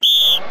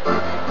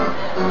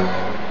You're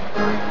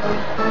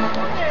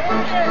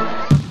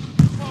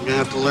gonna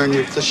have to learn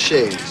your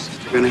cliches.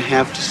 You're gonna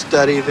have to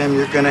study them.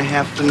 You're gonna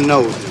have to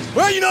know them.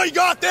 Well, you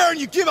go out there and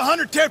you give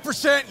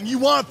 110% and you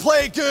want to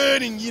play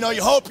good and, you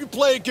hope you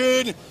play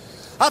good.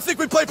 I think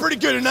we play pretty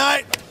good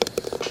tonight.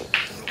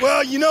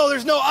 Well,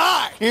 there's no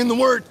I in the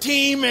word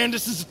team, and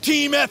this is a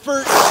team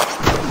effort. 10-5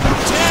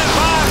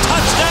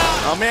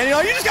 touchdown. Oh, man, you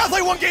just got to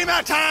play one game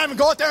at a time and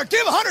go out there and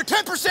give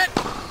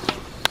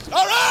 110%.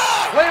 All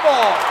right! Play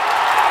ball.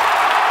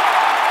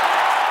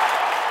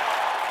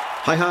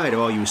 Hi to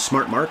all you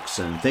smart marks,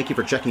 and thank you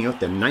for checking out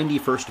the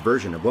 91st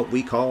version of what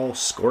we call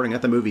Scoring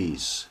at the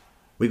Movies.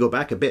 We go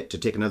back a bit to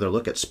take another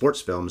look at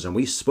sports films, and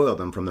we spoil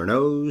them from their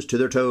nose to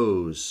their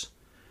toes.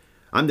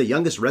 I'm the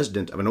youngest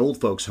resident of an old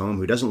folks' home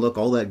who doesn't look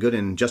all that good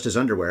in just his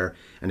underwear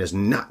and is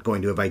not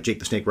going to invite Jake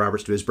the Snake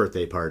Roberts to his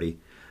birthday party.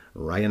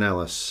 Ryan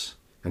Ellis.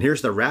 And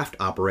here's the raft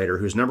operator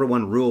whose number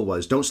one rule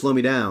was don't slow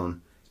me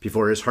down,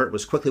 before his heart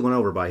was quickly won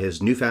over by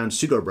his newfound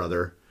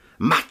pseudo-brother,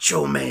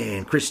 Macho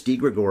Man Chris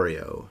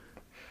DiGregorio.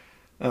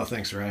 Oh,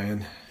 thanks,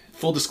 Ryan.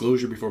 Full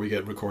disclosure before we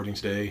get recording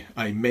today,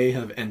 I may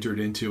have entered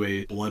into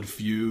a blood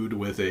feud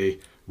with a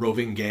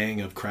roving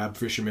gang of crab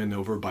fishermen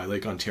over by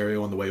Lake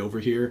Ontario on the way over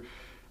here.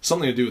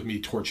 Something to do with me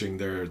torching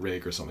their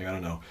rig or something, I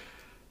don't know.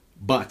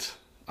 But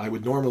I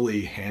would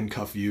normally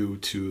handcuff you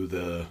to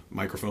the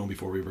microphone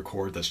before we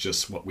record. That's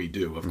just what we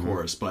do, of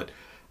course. But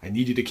I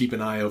need you to keep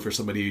an eye out for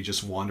somebody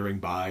just wandering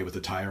by with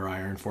a tire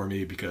iron for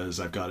me, because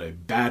I've got a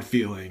bad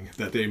feeling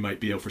that they might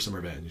be out for some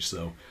revenge.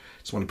 So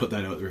just want to put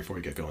that out there before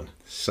we get going.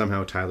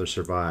 Somehow Tyler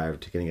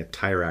survived getting a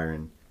tire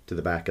iron to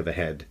the back of the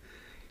head.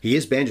 He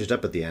is bandaged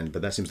up at the end,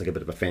 but that seems like a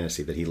bit of a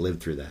fantasy that he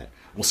lived through that.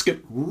 We'll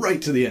skip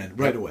right to the end,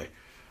 right away.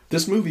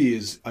 This movie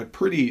is a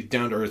pretty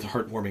down-to-earth,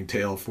 heartwarming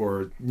tale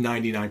for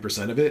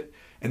 99% of it,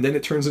 and then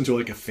it turns into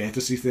like a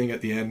fantasy thing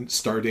at the end,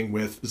 starting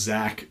with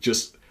Zach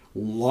just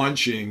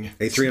launching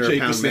a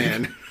 300-pound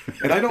man.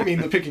 And I don't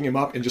mean picking him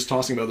up and just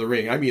tossing him out of the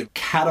ring. I mean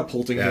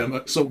catapulting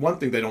him. So one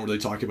thing they don't really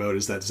talk about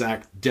is that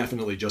Zach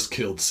definitely just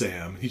killed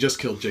Sam. He just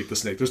killed Jake the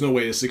Snake. There's no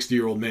way a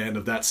 60-year-old man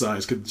of that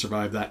size could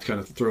survive that kind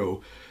of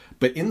throw.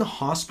 But in the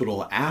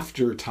hospital,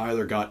 after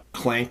Tyler got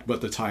clanked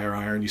with the tire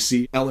iron, you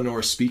see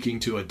Eleanor speaking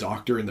to a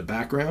doctor in the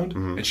background,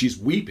 and she's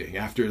weeping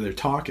after they're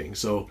talking.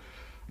 So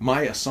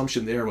my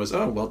assumption there was,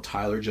 oh, well,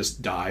 Tyler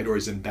just died or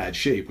is in bad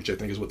shape, which I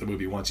think is what the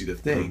movie wants you to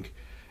think.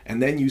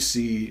 And then you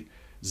see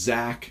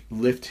Zach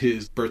lift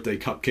his birthday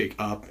cupcake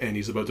up, and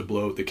he's about to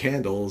blow out the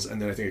candles,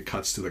 and then I think it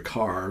cuts to the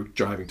car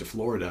driving to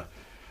Florida.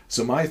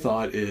 So my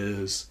thought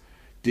is,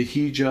 did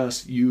he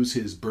just use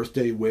his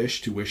birthday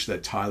wish to wish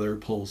that Tyler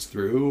pulls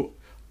through?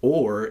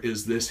 Or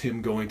is this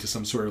him going to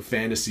some sort of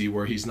fantasy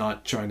where he's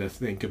not trying to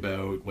think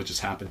about what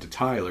just happened to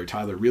Tyler?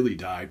 Tyler really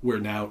died. We're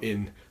now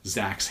in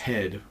Zach's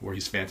head where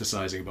he's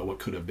fantasizing about what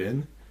could have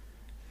been.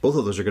 Both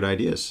of those are good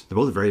ideas. They're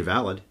both very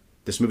valid.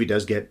 This movie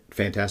does get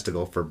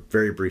fantastical for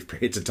very brief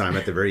periods of time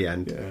at the very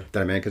end.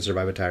 That a man can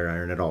survive a tire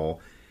iron at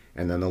all.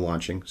 And then the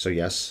launching. So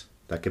yes,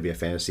 that could be a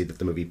fantasy that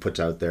the movie puts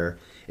out there.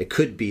 It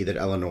could be that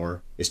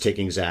Eleanor is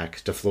taking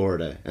Zach to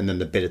Florida, and then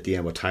the bit at the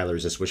end with Tyler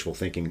is this wishful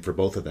thinking for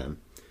both of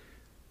them.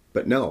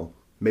 But no,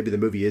 maybe the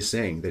movie is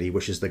saying that he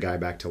wishes the guy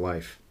back to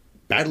life.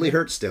 Badly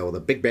hurt still, with a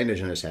big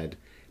bandage on his head,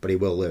 but he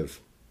will live.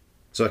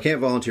 So I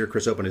can't volunteer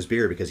Chris open his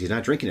beer because he's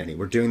not drinking any.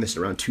 We're doing this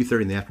at around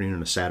 2:30 in the afternoon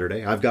on a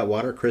Saturday. I've got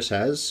water. Chris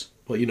has...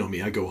 Well, you know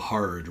me, I go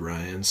hard,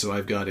 Ryan. So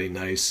I've got a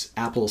nice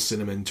apple,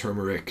 cinnamon,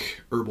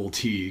 turmeric, herbal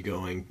tea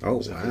going.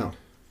 Oh, wow.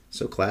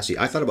 So classy.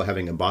 I thought about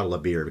having a bottle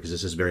of beer because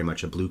this is very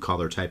much a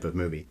blue-collar type of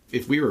movie.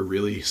 If we were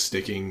really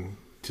sticking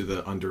to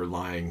the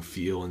underlying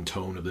feel and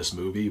tone of this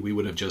movie, we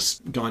would have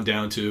just gone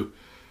down to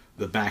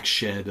the back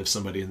shed of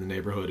somebody in the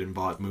neighborhood and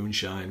bought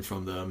moonshine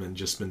from them and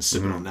just been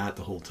sipping on that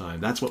the whole time.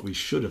 That's what we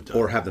should have done.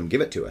 Or have them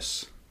give it to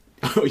us.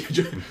 Oh,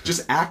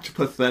 just act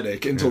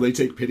pathetic until they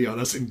take pity on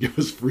us and give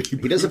us free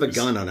booze. He does have a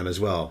gun on him as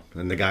well,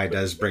 and the guy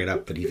does bring it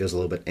up, but he feels a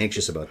little bit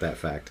anxious about that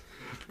fact.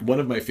 One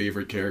of my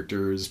favorite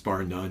characters,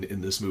 bar none,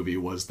 in this movie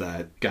was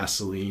that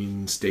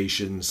gasoline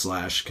station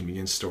 /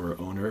 convenience store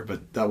owner,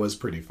 but that was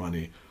pretty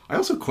funny. I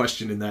also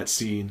questioned in that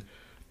scene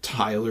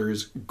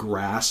Tyler's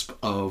grasp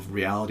of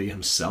reality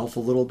himself a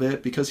little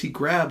bit, because he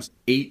grabs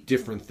 8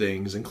 different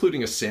things,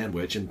 including a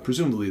sandwich, and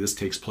presumably this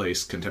takes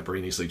place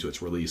contemporaneously to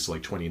its release,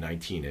 like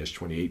 2019-ish,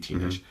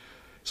 2018-ish.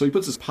 So he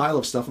puts this pile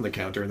of stuff on the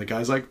counter, and the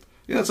guy's like,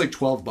 yeah, it's like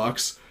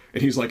 $12.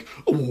 And he's like,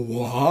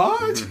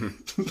 what?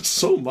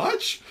 So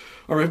much?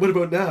 All right, what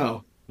about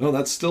now? No,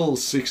 that's still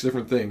 6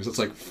 different things. It's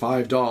like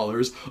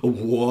 $5.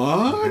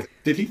 What?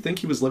 Did he think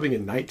he was living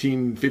in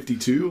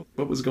 1952?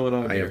 What was going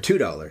on I here? have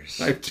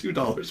 $2. I have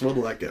 $2.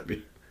 What'll that get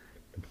me?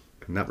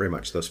 Not very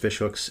much. Those fish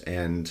hooks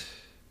and...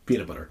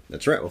 peanut butter.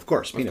 That's right. Well, of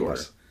course, peanut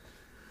butter.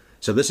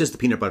 So this is the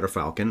Peanut Butter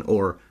Falcon,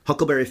 or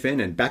Huckleberry Finn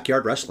and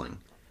Backyard Wrestling.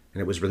 And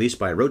it was released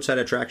by Roadside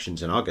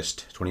Attractions in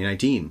August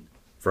 2019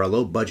 for a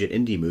low-budget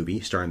indie movie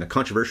starring the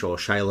controversial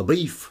Shia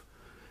LaBeouf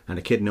and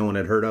a kid no one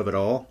had heard of at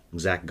all,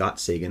 Zach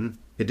Gottsagen.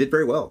 It did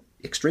very well.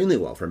 Extremely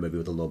well for a movie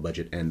with a low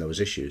budget and those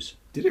issues.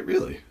 Did it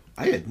really?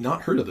 I had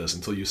not heard of this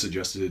until you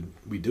suggested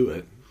we do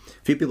it.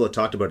 few people had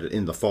talked about it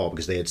in the fall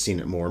because they had seen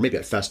it more, maybe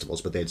at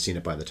festivals, but they had seen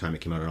it by the time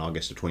it came out in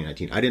August of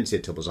 2019. I didn't see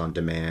it till it was on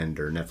demand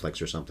or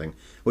Netflix or something,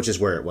 which is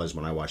where it was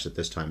when I watched it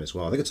this time as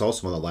well. I think it's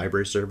also on the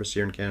library service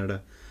here in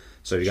Canada.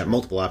 So you got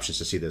multiple options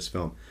to see this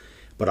film.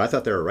 But I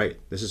thought they were right.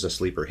 This is a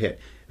sleeper hit.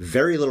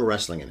 Very little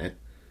wrestling in it.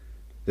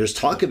 There's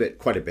talk of it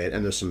quite a bit,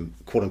 and there's some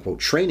quote-unquote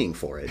training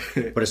for it,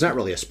 but it's not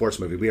really a sports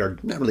movie. We are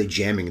not really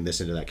jamming this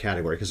into that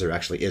category because there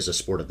actually is a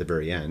sport at the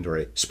very end, or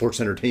a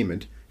sports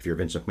entertainment, if you're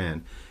Vince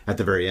McMahon, at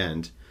the very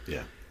end.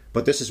 Yeah.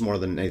 But this is more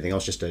than anything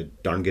else just a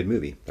darn good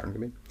movie. Darn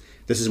good movie?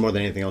 This is more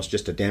than anything else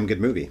just a damn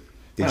good movie.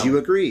 Did you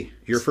agree?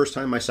 Your first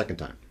time, my second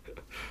time.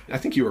 I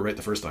think you were right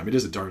the first time. It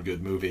is a darn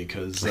good movie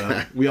because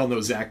we all know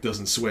Zach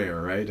doesn't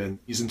swear, right? And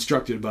he's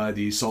instructed by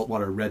the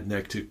saltwater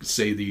redneck to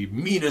say the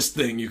meanest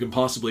thing you can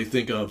possibly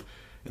think of.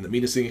 And the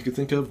meanest thing you could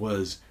think of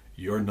was,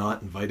 "You're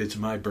not invited to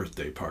my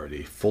birthday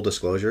party." Full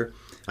disclosure,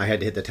 I had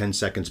to hit the 10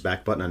 seconds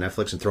back button on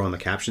Netflix and throw on the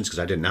captions because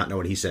I did not know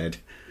what he said.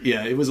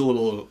 Yeah, it was a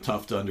little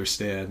tough to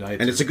understand.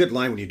 And it's a good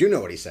line when you do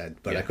know what he said,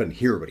 but I couldn't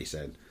hear what he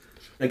said.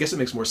 I guess it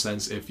makes more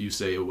sense if you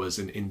say it was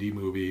an indie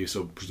movie,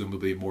 so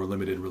presumably more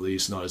limited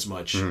release, not as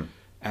much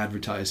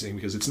advertising,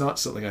 because it's not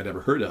something I'd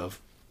ever heard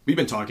of. We've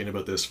been talking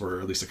about this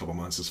for at least a couple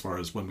months as far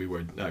as when we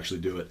would actually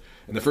do it.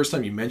 And the first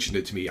time you mentioned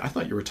it to me, I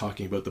thought you were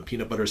talking about The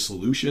Peanut Butter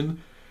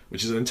Solution,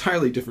 which is an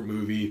entirely different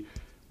movie,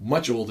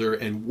 much older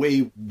and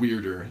way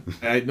weirder.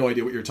 I had no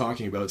idea what you were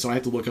talking about, so I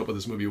had to look up what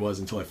this movie was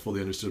until I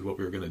fully understood what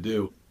we were going to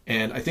do.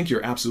 And I think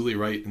you're absolutely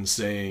right in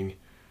saying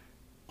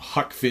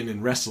Huck Finn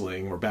in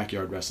wrestling, or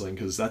backyard wrestling,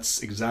 because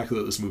that's exactly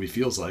what this movie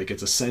feels like.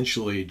 It's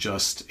essentially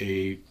just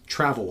a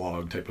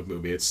travelogue type of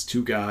movie. It's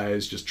two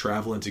guys just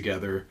traveling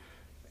together.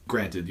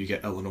 Granted, you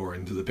get Eleanor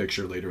into the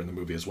picture later in the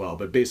movie as well,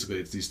 but basically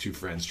it's these two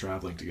friends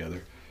traveling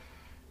together.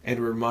 And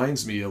it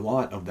reminds me a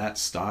lot of that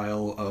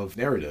style of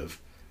narrative.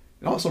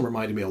 It also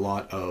reminded me a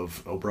lot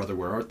of Oh Brother,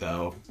 Where Art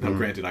Thou? Now,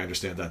 granted, I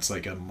understand that's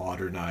like a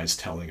modernized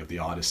telling of the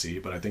Odyssey,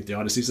 but I think the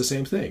Odyssey's the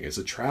same thing. It's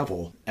a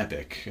travel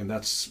epic, and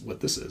that's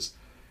what this is.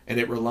 And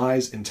it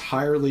relies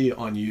entirely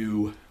on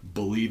you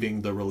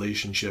believing the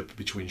relationship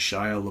between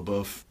Shia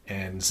LaBeouf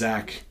and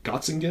Zach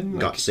Gottsagen.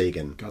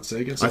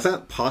 Gottsagen. I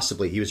thought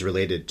possibly he was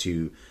related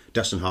to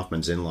Dustin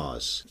Hoffman's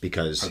in-laws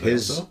because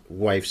his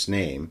wife's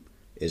name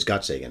is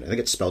Gottsagen. I think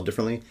it's spelled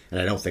differently, and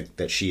I don't think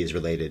that she is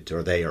related to,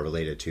 or they are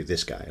related to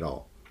this guy at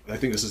all. I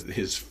think this is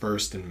his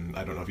first, and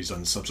I don't know if he's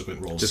done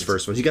subsequent roles. His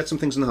first one. He got some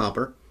things in the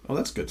hopper. Oh,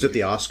 that's good. It's at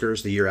the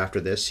Oscars the year after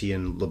this. He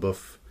and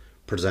LaBeouf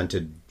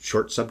presented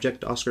short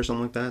subject Oscar,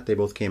 something like that. They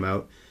both came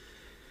out.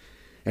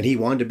 And he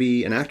wanted to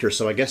be an actor,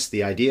 so I guess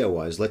the idea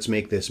was, let's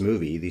make this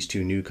movie, these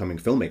two new coming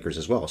filmmakers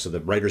as well. So the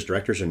writers,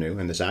 directors are new,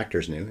 and this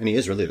actor's new. And he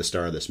is really the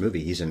star of this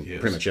movie. He's in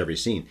pretty much every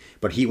scene.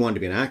 But he wanted to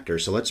be an actor,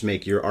 so let's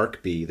make your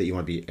arc be that you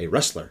want to be a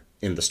wrestler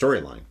in the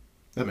storyline.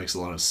 That makes a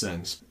lot of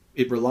sense.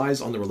 It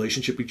relies on the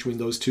relationship between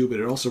those two, but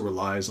it also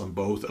relies on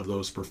both of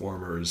those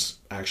performers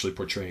actually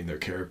portraying their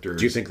characters.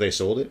 Do you think they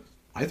sold it?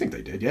 I think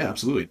they did, yeah,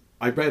 absolutely.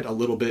 I read a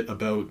little bit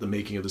about the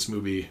making of this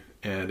movie,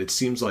 and it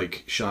seems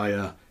like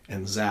Shia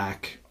and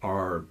Zach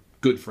are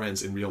good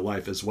friends in real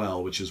life as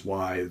well, which is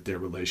why their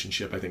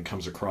relationship, I think,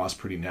 comes across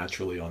pretty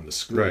naturally on the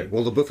screen. Right.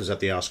 Well, LaBeouf was at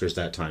the Oscars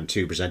that time,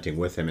 too, presenting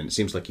with him, and it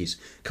seems like he's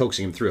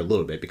coaxing him through a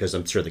little bit, because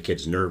I'm sure the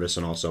kid's nervous,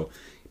 and also,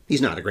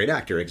 he's not a great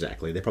actor,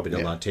 exactly. They probably did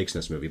a lot of takes in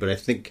this movie, but I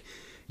think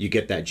you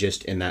get that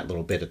gist in that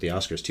little bit at the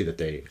Oscars, too, that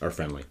they are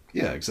friendly.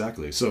 Yeah,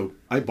 exactly. So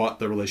I bought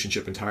the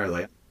relationship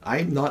entirely.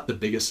 I'm not the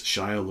biggest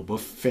Shia LaBeouf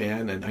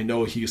fan, and I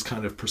know he's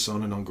kind of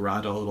persona non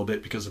grata a little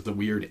bit because of the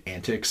weird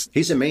antics.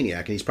 He's a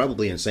maniac, and he's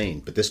probably insane,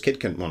 but this kid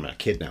can, well, not a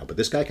kid now, but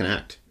this guy can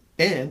act.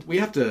 And we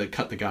have to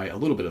cut the guy a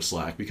little bit of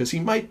slack because he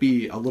might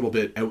be a little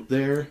bit out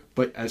there,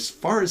 but as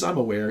far as I'm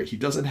aware, he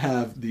doesn't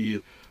have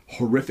the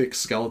horrific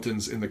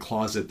skeletons in the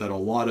closet that a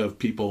lot of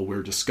people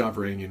we're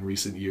discovering in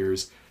recent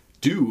years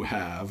do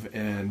have.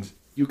 And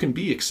you can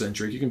be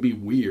eccentric, you can be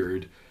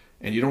weird,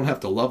 and you don't have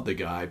to love the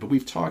guy. But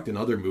we've talked in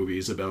other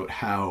movies about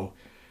how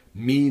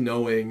me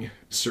knowing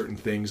certain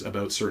things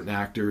about certain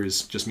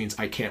actors just means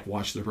I can't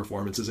watch their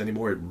performances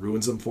anymore. It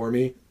ruins them for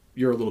me.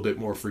 You're a little bit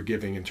more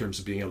forgiving in terms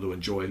of being able to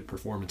enjoy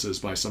performances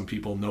by some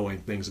people knowing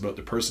things about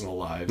their personal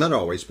lives. Not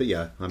always, but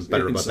yeah, I'm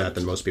better about that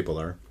than most people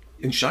are.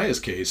 In Shia's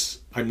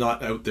case, I'm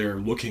not out there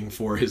looking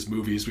for his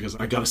movies because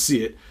I gotta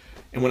see it.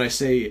 And when I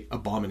say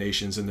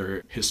abominations in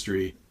their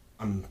history,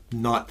 I'm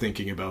not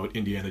thinking about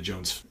Indiana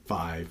Jones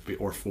 5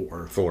 or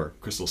 4.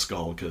 Crystal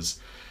Skull, because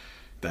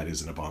that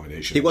is an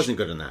abomination. He wasn't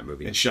good in that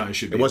movie. And Shia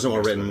should be. It wasn't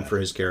well written for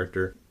his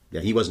character.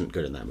 Yeah, he wasn't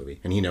good in that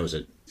movie, and he knows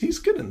it. He's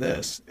good in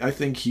this. I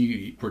think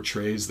he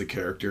portrays the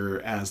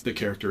character as the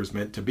character is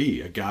meant to be.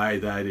 A guy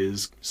that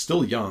is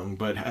still young,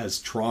 but has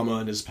trauma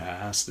in his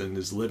past and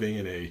is living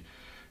in a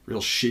real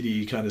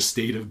shitty kind of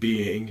state of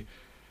being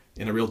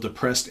in a real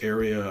depressed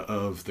area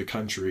of the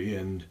country.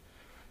 And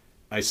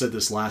I said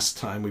this last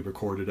time we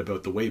recorded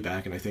about The Way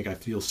Back, and I think I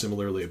feel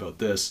similarly about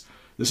this.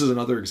 This is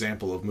another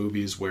example of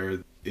movies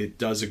where it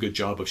does a good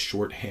job of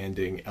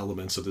shorthanding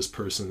elements of this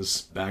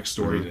person's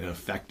backstory in an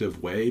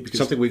effective way. Because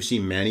something we've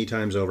seen many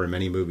times over in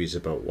many movies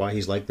about why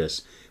he's like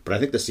this. But I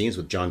think the scenes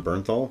with John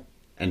Bernthal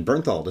And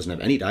Bernthal doesn't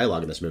have any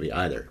dialogue in this movie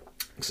either.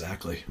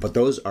 Exactly. But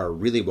those are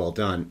really well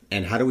done.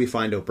 And how do we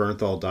find out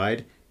Bernthal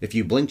died? If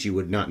you blinked, you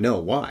would not know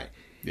why.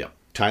 Yeah.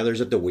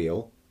 Tyler's at the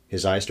wheel.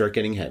 His eyes start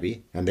getting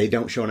heavy, and they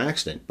don't show an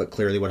accident. But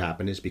clearly what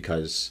happened is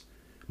because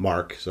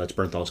Mark, so that's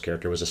Bernthal's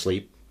character, was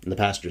asleep in the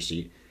passenger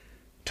seat.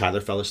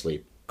 Tyler fell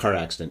asleep, car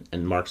accident,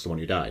 and Mark's the one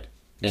who died.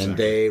 And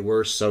they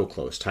were so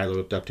close. Tyler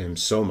looked up to him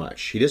so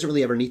much. He doesn't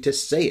really ever need to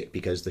say it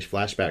because the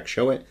flashbacks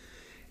show it.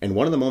 And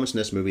one of the moments in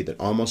this movie that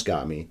almost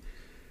got me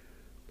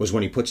was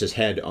when he puts his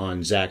head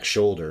on Zach's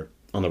shoulder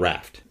on the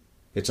raft.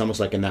 It's almost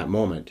like in that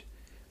moment,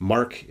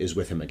 Mark is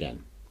with him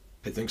again.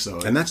 I think so.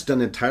 And that's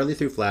done entirely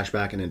through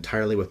flashback and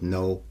entirely with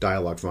no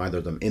dialogue from either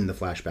of them in the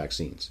flashback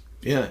scenes.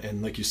 Yeah,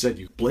 and like you said,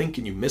 you blink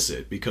and you miss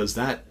it, because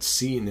that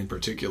scene in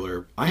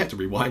particular, I had to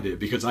rewind it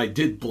because I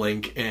did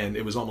blink and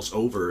it was almost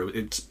over.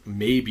 It's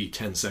maybe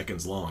 10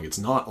 seconds long. It's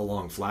not a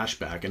long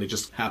flashback, and it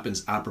just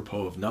happens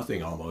apropos of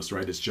nothing almost,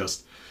 right? It's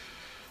just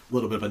a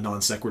little bit of a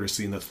non sequitur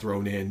scene that's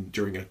thrown in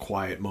during a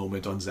quiet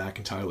moment on Zach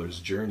and Tyler's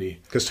journey.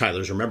 Because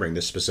Tyler's remembering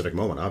this specific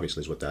moment,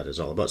 obviously, is what that is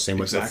all about. Same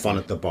with the fun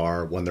at the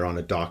bar, when they're on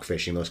a dock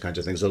fishing, those kinds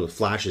of things. Those are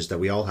flashes that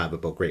we all have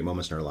about great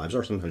moments in our lives,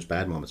 or sometimes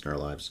bad moments in our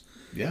lives.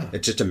 Yeah.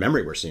 It's just a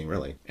memory we're seeing,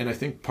 really. And I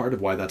think part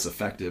of why that's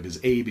effective is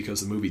A,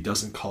 because the movie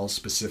doesn't call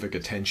specific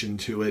attention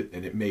to it,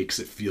 and it makes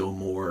it feel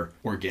more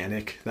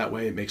organic that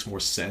way. It makes more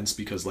sense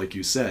because, like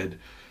you said,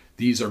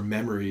 these are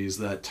memories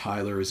that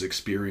Tyler is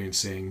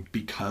experiencing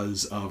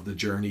because of the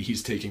journey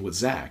he's taking with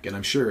Zach. And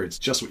I'm sure it's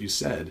just what you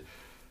said.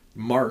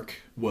 Mark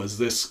was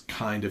this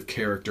kind of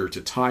character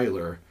to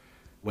Tyler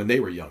when they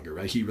were younger,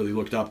 right? He really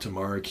looked up to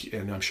Mark,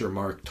 and I'm sure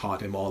Mark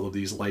taught him all of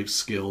these life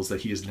skills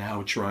that he is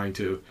now trying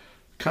to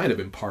kind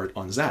of impart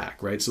on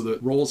Zach, right? So the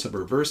roles have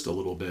reversed a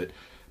little bit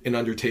in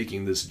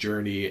undertaking this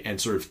journey and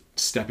sort of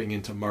stepping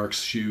into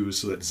Mark's shoes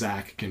so that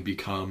Zach can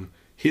become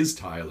his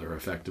Tyler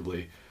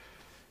effectively.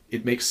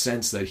 It makes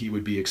sense that he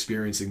would be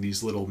experiencing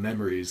these little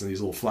memories and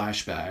these little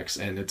flashbacks,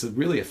 and it's a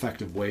really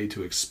effective way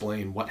to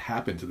explain what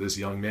happened to this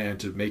young man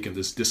to make him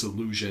this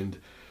disillusioned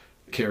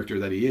character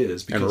that he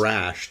is. And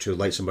rash to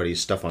light somebody's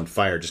stuff on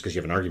fire just because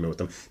you have an argument with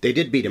them. They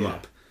did beat him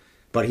up,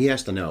 but he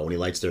has to know when he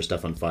lights their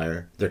stuff on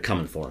fire, they're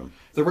coming for him.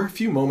 There were a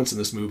few moments in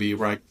this movie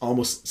where I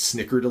almost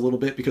snickered a little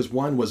bit, because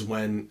one was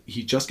when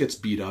he just gets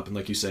beat up, and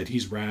like you said,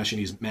 he's rash and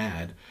he's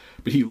mad,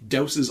 but he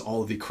douses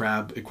all of the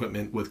crab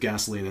equipment with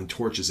gasoline and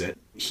torches it.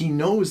 He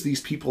knows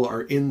these people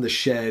are in the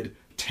shed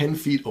 10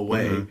 feet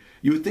away. Mm-hmm.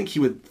 You would think he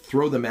would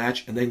throw the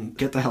match and then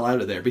get the hell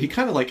out of there, but he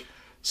kind of like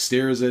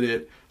stares at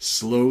it,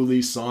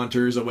 slowly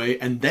saunters away,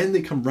 and then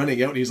they come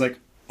running out and he's like,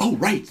 oh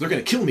right, they're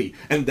gonna kill me,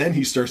 and then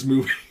he starts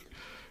moving.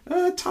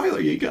 Tyler,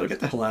 you gotta get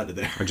the hell out of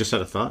there. I just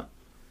had a thought.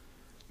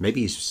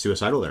 Maybe he's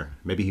suicidal there.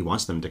 Maybe he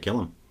wants them to kill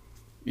him.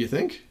 You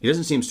think? He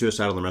doesn't seem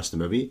suicidal in the rest of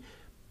the movie,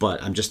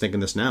 but I'm just thinking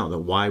this now, that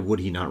why would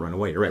he not run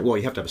away? You're right. Well,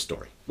 you have to have a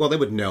story. Well, they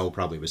would know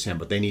probably it was him,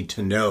 but they need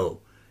to know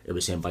it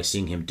was him by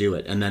seeing him do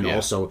it. And then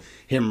also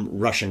him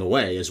rushing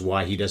away is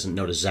why he doesn't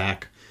notice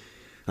Zach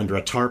under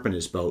a tarp in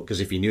his boat, because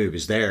if he knew he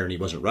was there and he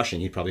wasn't rushing,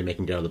 he'd probably make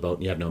him get out of the boat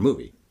and you have no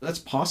movie. That's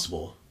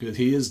possible, because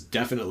he is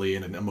definitely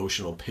in an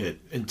emotional pit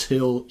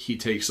until he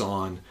takes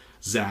on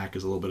Zach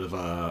as a little bit of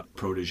a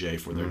protege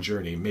for their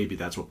journey. Maybe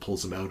that's what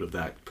pulls him out of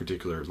that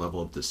particular level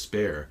of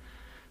despair.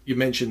 You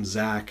mentioned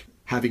Zach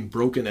having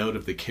broken out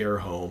of the care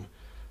home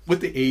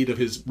with the aid of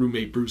his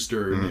roommate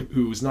Brewster,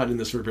 who's not in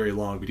this for very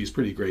long, but he's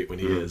pretty great when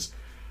he is.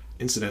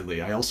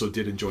 Incidentally, I also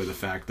did enjoy the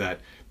fact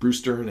that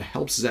Brewster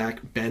helps Zach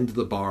bend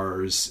the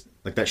bars.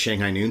 Like that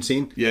Shanghai Noon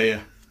scene?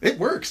 Yeah. It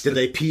works. Did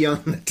they pee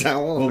on the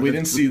towel? Well, we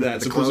didn't see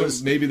that.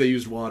 So maybe they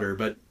used water,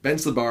 but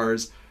bends the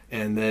bars.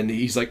 And then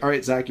he's like, all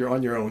right, Zach, you're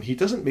on your own. He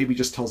doesn't maybe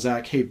just tell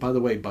Zach, hey, by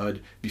the way, bud,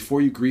 before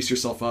you grease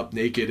yourself up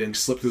naked and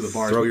slip through the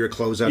bars, throw your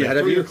clothes out ahead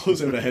of you. Throw your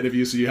clothes out ahead of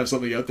you so you have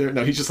something out there.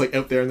 No, he's just like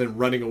out there and then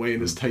running away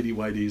in his tighty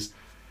whities.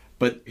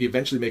 But he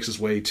eventually makes his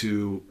way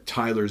to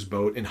Tyler's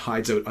boat and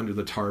hides out under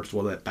the tarps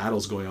while that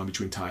battle's going on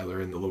between Tyler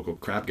and the local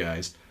crab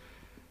guys.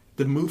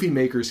 The movie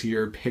makers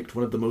here picked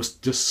one of the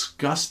most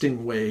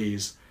disgusting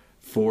ways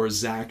for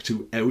Zach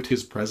to out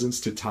his presence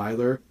to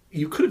Tyler.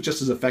 You could have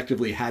just as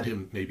effectively had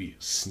him maybe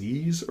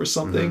sneeze or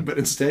something, but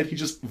instead he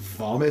just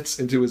vomits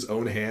into his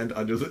own hand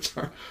under the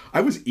tarp.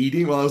 I was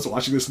eating while I was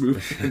watching this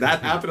movie, and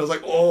that happened. I was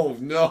like, oh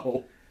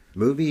no.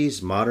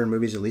 Movies, modern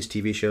movies, at least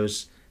TV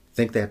shows,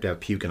 think they have to have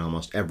puke in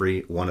almost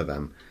every one of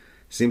them.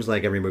 Seems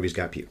like every movie's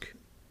got puke.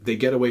 They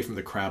get away from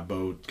the crab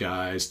boat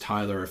guys.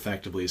 Tyler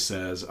effectively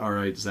says, all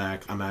right,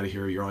 Zach, I'm out of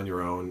here. You're on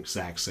your own.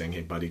 Zach's saying,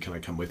 hey, buddy, can I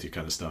come with you,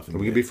 kind of stuff. And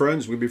we can be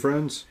friends. We can be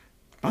friends.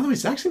 By the way,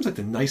 Zach seems like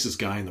the nicest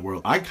guy in the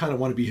world. I kind of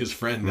want to be his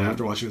friend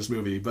after watching this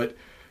movie. But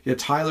yeah,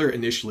 Tyler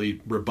initially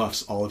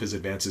rebuffs all of his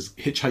advances,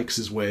 hitchhikes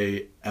his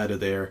way out of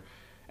there,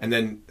 and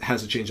then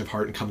has a change of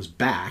heart and comes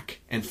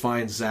back and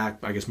finds Zach,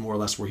 I guess more or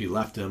less where he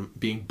left him,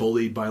 being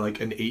bullied by like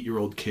an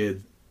 8-year-old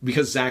kid.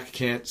 Because Zach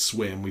can't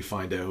swim, we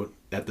find out,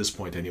 at this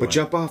point anyway. But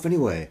jump off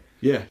anyway.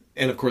 Yeah.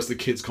 And of course the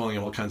kid's calling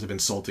him all kinds of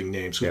insulting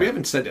names. Because we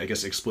haven't said, I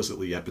guess,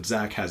 explicitly yet, but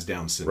Zach has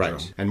Down syndrome.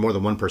 Right. And more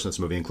than one person in this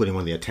movie, including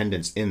one of the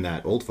attendants in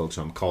that old folks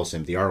home, calls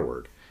him the R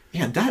word.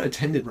 Yeah, that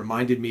attendant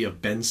reminded me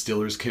of Ben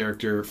Stiller's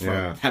character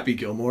from Happy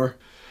Gilmore.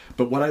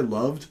 But what I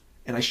loved,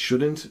 and I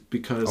shouldn't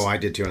because... Oh, I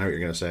did too. I know what you're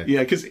going to say. Yeah,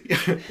 because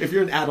if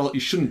you're an adult, you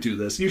shouldn't do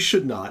this. You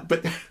should not.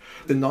 But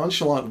the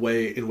nonchalant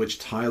way in which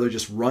Tyler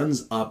just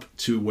runs up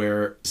to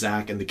where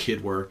Zach and the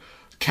kid were,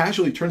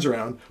 casually turns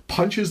around,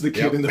 punches the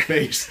kid in the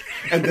face,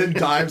 and then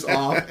dives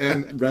off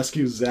and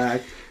rescues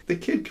Zach. The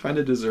kid kind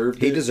of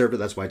deserved it. He deserved it.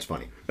 That's why it's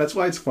funny. That's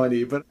why it's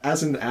funny. But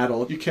as an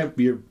adult, you can't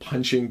be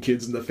punching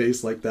kids in the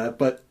face like that.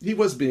 But he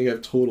was being a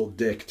total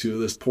dick to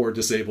this poor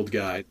disabled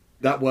guy.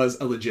 That was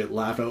a legit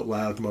laugh out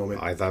loud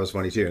moment. I thought it was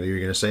funny too. You were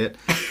going to say it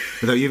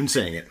without you even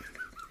saying it.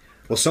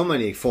 Well, so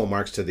many full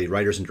marks to the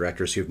writers and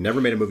directors who've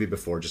never made a movie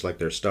before, just like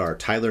their star,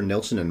 Tyler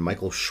Nilson and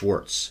Michael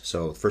Schwartz.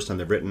 So first time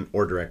they've written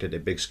or directed a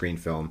big screen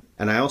film.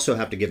 And I also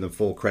have to give them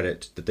full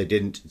credit that they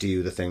didn't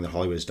do the thing that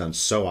Hollywood has done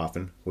so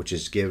often, which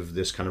is give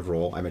this kind of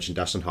role. I mentioned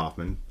Dustin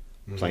Hoffman,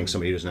 playing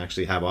somebody who doesn't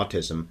actually have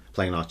autism,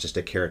 playing an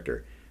autistic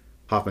character.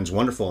 Hoffman's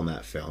wonderful in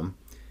that film.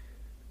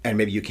 And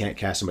maybe you can't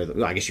cast somebody,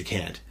 well, I guess you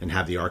can't, and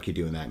have the arc you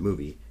do in that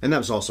movie. And that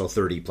was also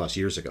 30 plus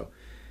years ago.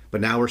 But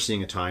now we're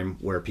seeing a time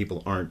where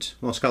people aren't...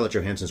 Well, Scarlett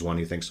Johansson's one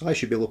who thinks, I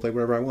should be able to play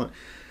whatever I want.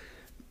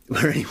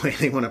 But anyway,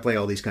 they want to play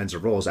all these kinds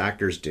of roles.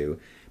 Actors do.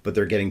 But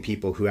they're getting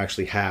people who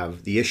actually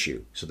have the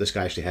issue. So this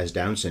guy actually has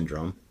Down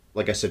syndrome.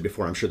 Like I said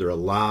before, I'm sure there are a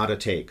lot of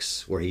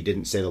takes where he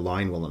didn't say the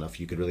line well enough.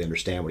 You could really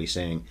understand what he's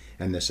saying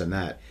and this and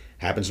that.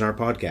 Happens in our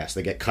podcast.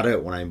 They get cut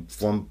out when I'm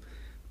flum...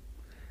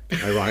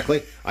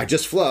 Ironically, I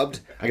just flubbed.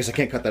 I guess I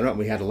can't cut that out.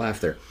 We had a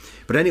laugh there.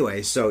 But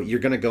anyway, so you're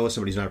going to go with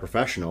somebody who's not a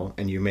professional,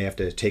 and you may have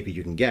to take what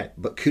you can get.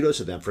 But kudos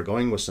to them for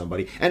going with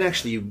somebody. And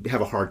actually, you have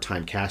a hard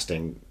time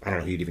casting, I don't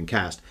know who you'd even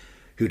cast,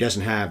 who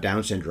doesn't have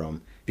Down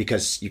syndrome,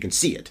 because you can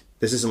see it.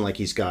 This isn't like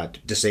he's got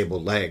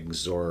disabled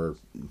legs or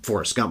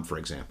Forrest Gump, for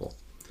example.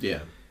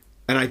 Yeah.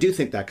 And I do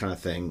think that kind of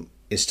thing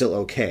is still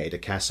okay to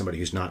cast somebody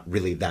who's not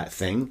really that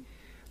thing.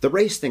 The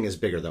race thing is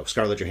bigger, though.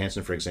 Scarlett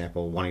Johansson, for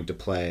example, wanting to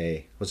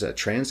play, was it a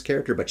trans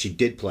character? But she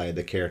did play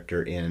the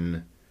character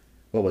in,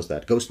 what was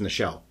that? Ghost in the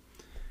Shell,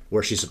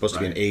 where she's supposed to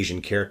be an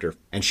Asian character,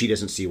 and she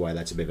doesn't see why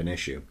that's a bit of an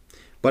issue.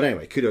 But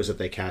anyway, kudos that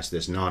they cast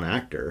this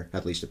non-actor,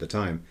 at least at the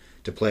time,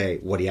 to play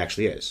what he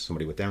actually is,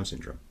 somebody with Down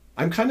syndrome.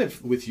 I'm kind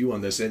of with you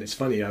on this, and it's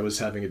funny, I was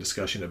having a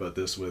discussion about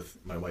this with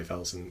my wife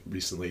Allison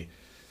recently.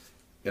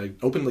 An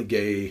openly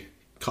gay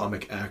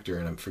comic actor,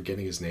 and I'm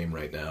forgetting his name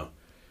right now,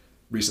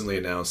 recently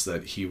announced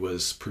that he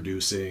was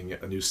producing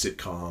a new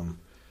sitcom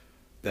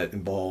that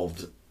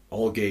involved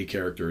all gay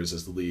characters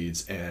as the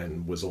leads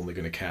and was only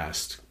going to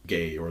cast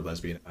gay or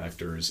lesbian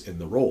actors in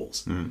the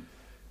roles,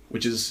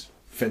 which is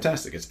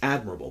fantastic. It's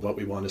admirable. What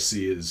we want to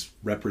see is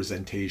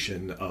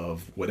representation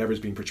of whatever's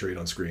being portrayed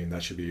on screen.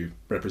 That should be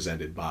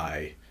represented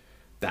by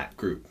that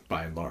group,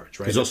 by and large,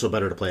 right? It's also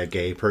better to play a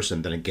gay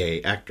person than a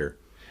gay actor.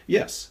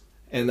 Yes.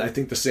 And I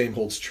think the same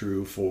holds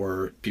true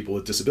for people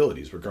with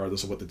disabilities,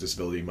 regardless of what the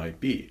disability might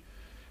be.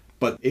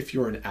 But if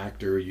you're an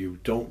actor, you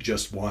don't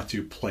just want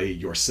to play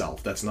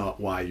yourself. That's not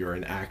why you're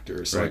an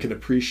actor. So right. I can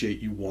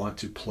appreciate you want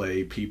to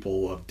play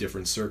people of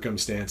different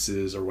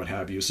circumstances or what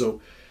have you.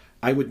 So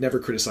I would never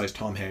criticize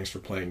Tom Hanks for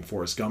playing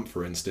Forrest Gump,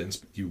 for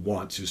instance. You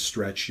want to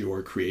stretch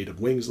your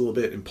creative wings a little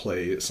bit and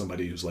play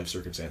somebody whose life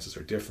circumstances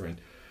are different.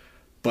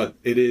 But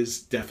it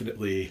is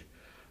definitely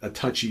a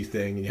touchy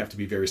thing, and you have to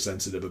be very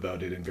sensitive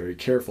about it and very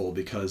careful,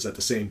 because at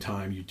the same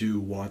time, you do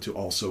want to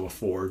also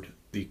afford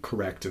the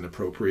correct and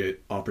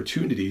appropriate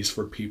opportunities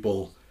for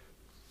people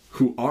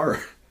who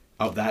are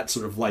of that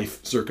sort of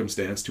life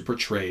circumstance to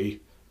portray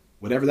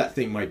whatever that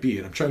thing might be.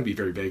 And I'm trying to be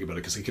very vague about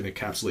it because it can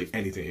encapsulate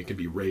anything. It can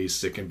be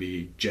race, it can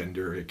be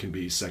gender, it can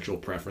be sexual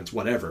preference,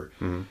 whatever.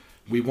 Mm-hmm.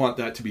 We want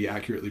that to be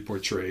accurately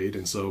portrayed,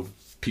 and so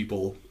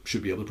people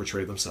should be able to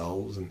portray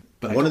themselves.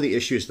 But one of the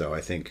issues, though,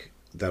 I think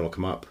that'll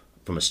come up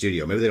from a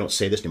studio, maybe they don't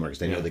say this anymore because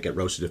they know they get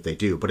roasted if they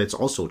do, but it's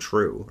also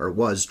true, or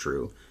was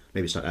true.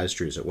 Maybe it's not as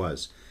true as it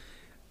was.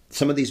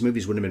 Some of these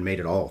movies wouldn't have been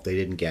made at all if they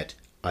didn't get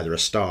either a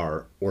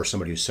star or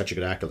somebody who's such a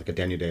good actor, like a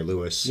Daniel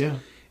Day-Lewis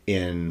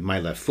in My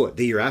Left Foot.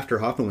 The year after,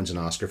 Hoffman wins an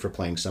Oscar for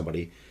playing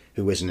somebody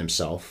who isn't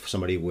himself,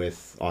 somebody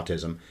with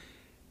autism.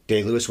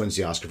 Day-Lewis wins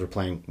the Oscar for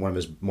playing one of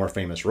his more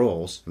famous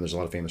roles, and there's a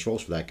lot of famous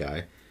roles for that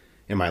guy,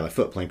 in My Left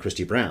Foot, playing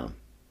Christy Brown.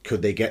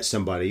 Could they get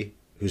somebody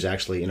who's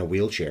actually in a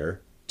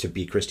wheelchair to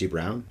be Christy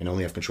Brown and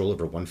only have control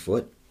over one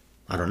foot?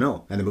 I don't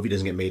know. And the movie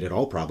doesn't get made at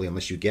all, probably,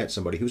 unless you get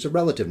somebody who's a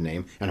relative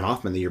name. And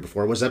Hoffman the year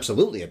before was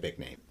absolutely a big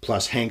name.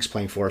 Plus Hanks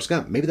playing Forrest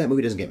Gump. Maybe that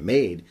movie doesn't get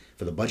made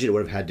for the budget it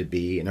would have had to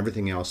be and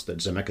everything else that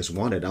Zemeckis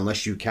wanted,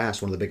 unless you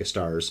cast one of the biggest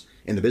stars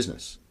in the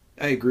business.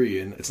 I agree,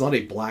 and it's not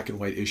a black and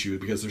white issue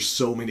because there's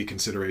so many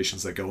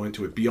considerations that go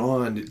into it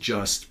beyond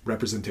just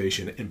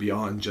representation and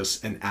beyond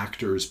just an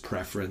actor's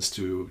preference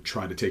to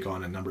try to take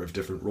on a number of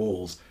different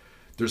roles.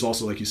 There's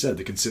also, like you said,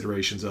 the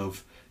considerations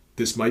of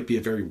this might be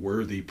a very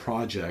worthy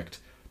project,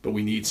 but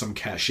we need some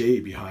cachet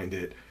behind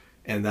it,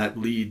 and that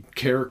lead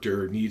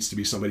character needs to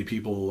be somebody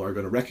people are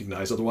going to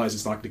recognize. Otherwise,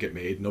 it's not going to get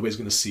made. Nobody's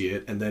going to see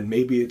it, and then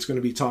maybe it's going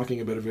to be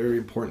talking about a very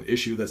important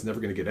issue that's never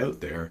going to get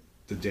out there.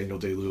 The Daniel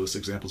Day-Lewis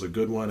example is a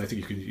good one. I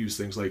think you could use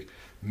things like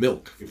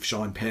Milk. If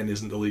Sean Penn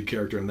isn't the lead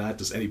character in that,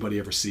 does anybody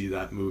ever see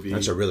that movie?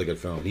 That's a really good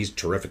film. He's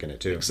terrific in it,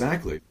 too.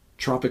 Exactly.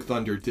 Tropic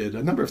Thunder did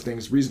a number of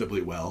things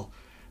reasonably well,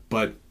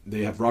 but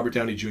they have Robert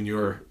Downey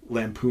Jr.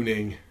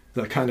 lampooning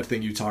the kind of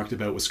thing you talked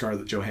about with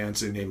Scarlett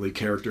Johansson, namely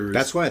characters.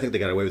 That's why I think they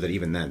got away with it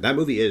even then. That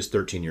movie is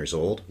 13 years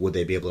old. Would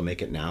they be able to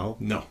make it now?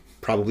 No.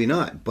 Probably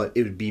not. But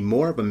it would be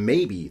more of a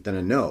maybe than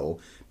a no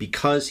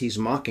because he's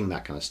mocking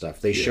that kind of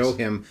stuff. They show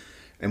him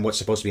and what's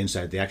supposed to be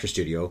inside the actor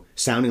studio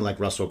sounding like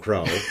Russell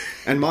Crowe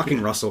and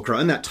mocking Russell Crowe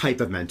and that type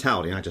of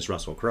mentality, not just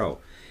Russell Crowe.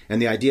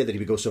 And the idea that he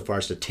would go so far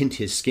as to tint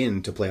his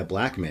skin to play a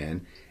black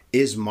man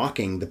is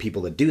mocking the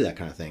people that do that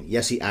kind of thing.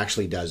 Yes, he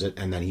actually does it,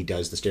 and then he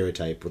does the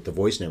stereotype with the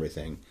voice and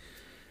everything.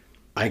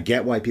 I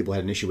get why people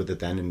had an issue with it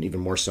then, and even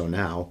more so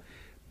now,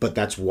 but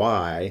that's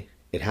why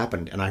it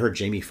happened. And I heard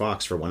Jamie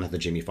Foxx, for one, not that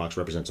Jamie Foxx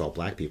represents all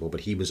black people,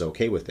 but he was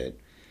okay with it.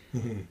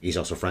 Mm-hmm. He's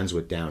also friends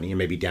with Downey, and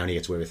maybe Downey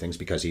gets away with things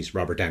because he's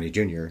Robert Downey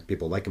Jr.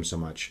 People like him so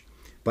much.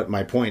 But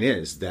my point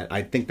is that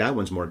I think that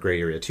one's more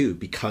gray area too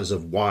because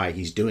of why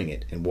he's doing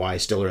it and why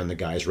Stiller and the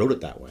guys wrote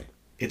it that way.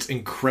 It's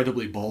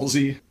incredibly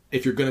ballsy.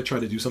 If you're going to try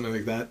to do something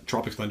like that,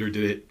 Tropic Thunder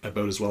did it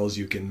about as well as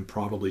you can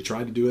probably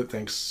try to do it,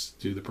 thanks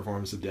to the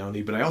performance of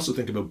Downey. But I also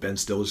think about Ben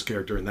Stiller's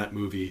character in that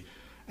movie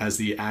as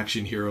the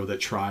action hero that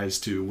tries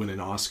to win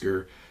an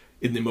Oscar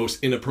in the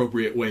most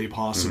inappropriate way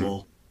possible.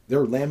 Mm-hmm.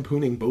 They're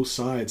lampooning both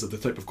sides of the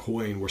type of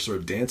coin we're sort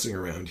of dancing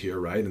around here,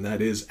 right? And that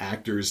is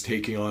actors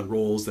taking on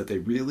roles that they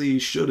really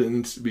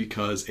shouldn't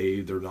because,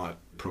 A, they're not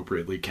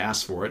appropriately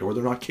cast for it, or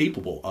they're not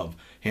capable of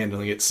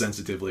handling it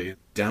sensitively.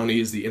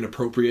 Downey is the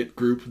inappropriate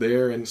group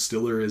there, and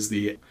Stiller is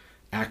the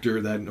actor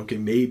that, okay,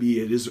 maybe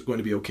it is going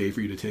to be okay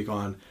for you to take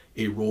on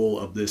a role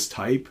of this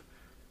type,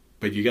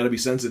 but you got to be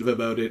sensitive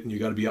about it, and you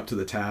got to be up to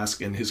the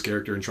task, and his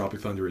character in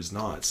Tropic Thunder is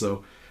not.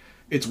 So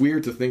it's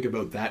weird to think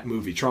about that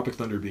movie, Tropic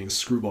Thunder, being a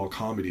screwball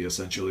comedy,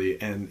 essentially,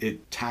 and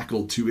it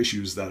tackled two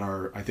issues that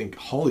are, I think,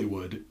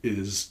 Hollywood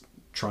is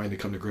trying to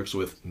come to grips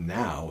with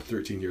now,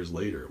 13 years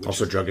later.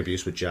 Also drug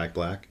abuse with Jack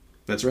Black.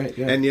 That's right,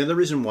 yeah. And the other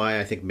reason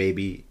why I think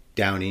maybe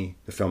Downey,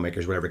 the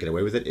filmmakers, would ever get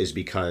away with it is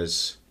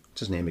because,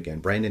 what's his name again?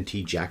 Brandon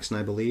T. Jackson,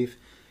 I believe,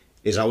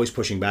 is always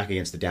pushing back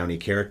against the Downey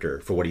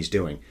character for what he's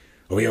doing.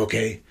 Are we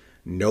okay?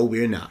 No,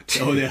 we're not.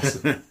 Oh,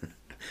 yes.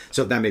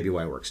 So that may be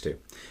why it works too.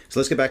 So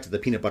let's get back to the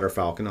Peanut Butter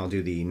Falcon. I'll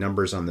do the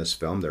numbers on this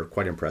film. They're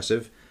quite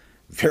impressive.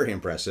 Very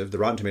impressive. The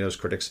Rotten Tomatoes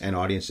critics and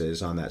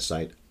audiences on that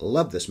site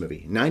love this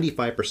movie.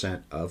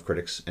 95% of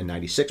critics and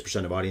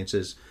 96% of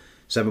audiences.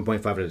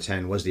 7.5 out of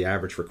 10 was the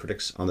average for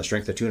critics on the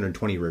strength of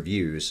 220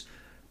 reviews.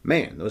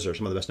 Man, those are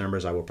some of the best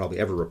numbers I will probably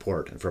ever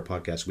report for a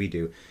podcast we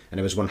do. And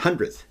it was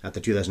 100th at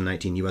the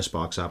 2019 U.S.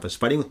 box office.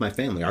 Fighting with My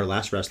Family, our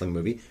last wrestling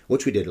movie,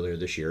 which we did earlier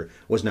this year,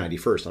 was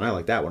 91st. And I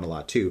like that one a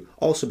lot too,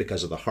 also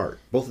because of the heart.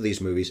 Both of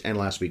these movies and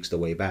last week's The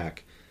Way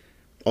Back,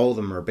 all of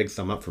them are a big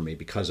thumb up for me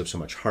because of so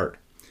much heart.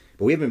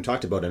 But we haven't even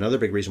talked about another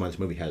big reason why this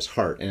movie has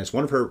heart, and it's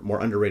one of her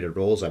more underrated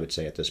roles, I would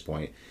say, at this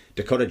point.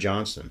 Dakota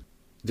Johnson.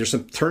 There's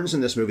some turns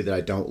in this movie that I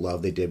don't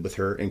love they did with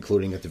her,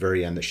 including at the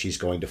very end that she's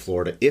going to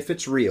Florida. If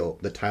it's real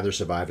that Tyler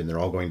survived and they're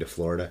all going to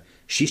Florida,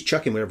 she's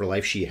chucking whatever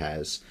life she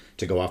has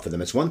to go off for them.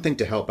 It's one thing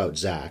to help out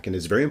Zach, and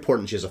it's very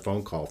important she has a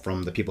phone call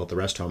from the people at the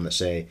rest home that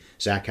say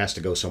Zach has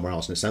to go somewhere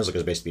else, and it sounds like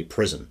it's basically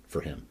prison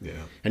for him.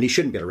 Yeah. And he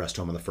shouldn't be at a rest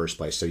home in the first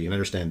place, so you can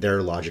understand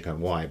their logic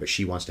on why, but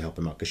she wants to help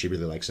him out because she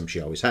really likes him.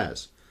 She always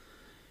has.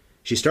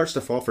 She starts to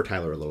fall for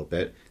Tyler a little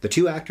bit. The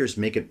two actors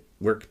make it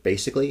work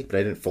basically, but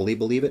I didn't fully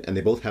believe it, and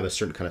they both have a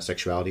certain kind of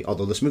sexuality,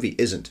 although this movie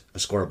isn't a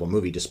scoreable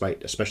movie,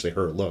 despite especially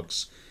her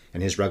looks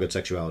and his rugged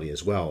sexuality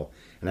as well.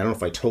 And I don't know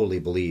if I totally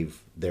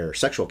believe their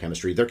sexual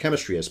chemistry. Their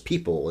chemistry as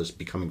people, as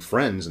becoming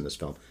friends in this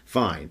film,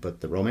 fine,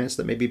 but the romance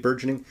that may be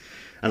burgeoning,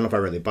 I don't know if I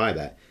really buy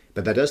that.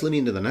 But that does lead me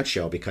into the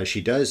nutshell, because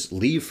she does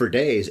leave for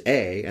days,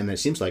 and it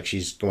seems like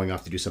she's going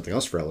off to do something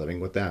else for a living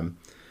with them.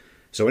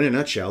 So in a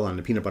nutshell, on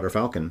the Peanut Butter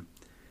Falcon,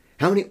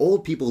 how many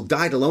old people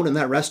died alone in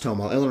that rest home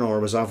while Eleanor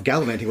was off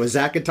gallivanting with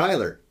Zach and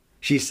Tyler?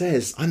 She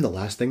says, I'm the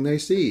last thing they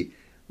see.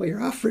 Well,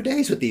 you're off for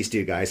days with these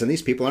two guys, and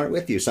these people aren't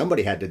with you.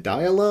 Somebody had to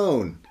die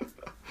alone.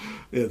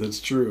 Yeah,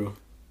 that's true.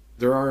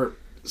 There are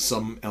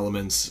some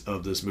elements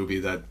of this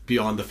movie that,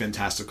 beyond the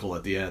fantastical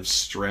at the end,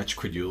 stretch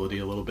credulity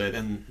a little bit.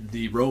 And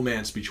the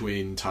romance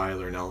between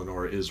Tyler and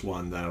Eleanor is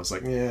one that I was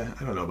like, yeah,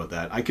 I don't know about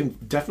that. I can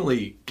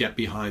definitely get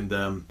behind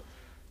them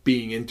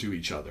being into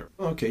each other.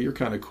 Okay, you're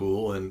kind of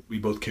cool, and we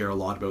both care a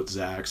lot about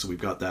Zach, so we've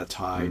got that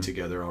tie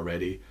together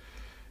already.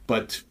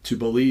 But to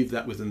believe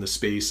that within the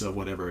space of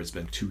whatever, it's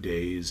been 2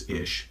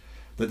 days-ish,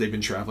 that they've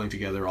been traveling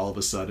together, all of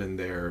a sudden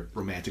they're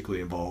romantically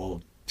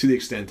involved, to the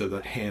extent of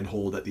the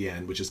handhold at the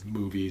end, which is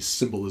movie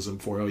symbolism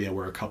for, oh yeah,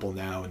 we're a couple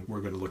now, and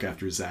we're going to look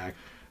after Zach.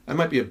 That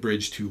might be a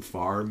bridge too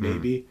far,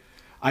 maybe.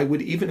 I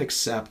would even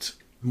accept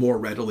more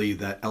readily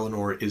that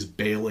Eleanor is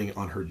bailing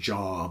on her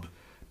job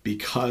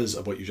because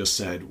of what you just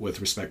said with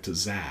respect to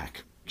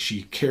Zach.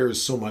 She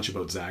cares so much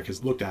about Zach,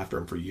 has looked after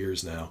him for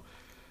years now,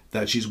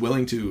 that she's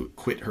willing to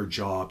quit her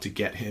job to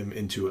get him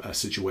into a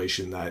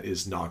situation that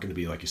is not going to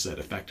be, like you said,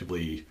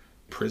 effectively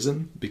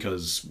prison,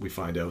 because we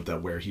find out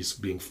that where he's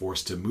being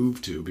forced to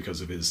move to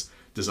because of his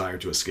desire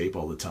to escape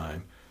all the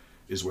time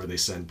is where they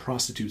send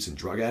prostitutes and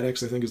drug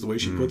addicts, I think is the way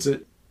she puts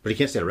it. But he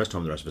can't stay at a rest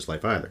home the rest of his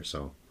life either,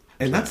 so...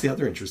 And that's the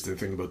other interesting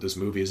thing about this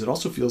movie is it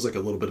also feels like a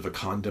little bit of a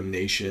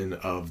condemnation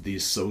of the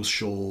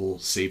social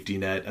safety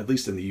net, at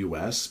least in the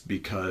US,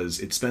 because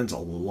it spends a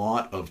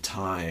lot of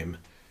time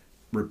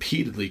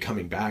repeatedly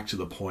coming back to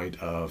the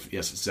point of,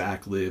 yes,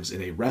 Zach lives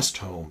in a rest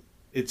home.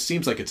 It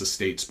seems like it's a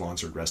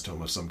state-sponsored rest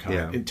home of some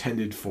kind,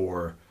 intended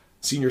for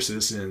senior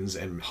citizens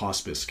and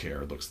hospice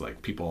care, it looks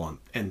like, people on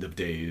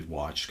end-of-day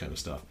watch kind of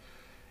stuff.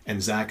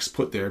 And Zach's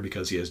put there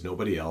because he has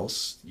nobody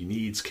else. He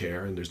needs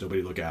care, and there's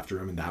nobody to look after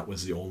him, and that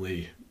was the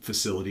only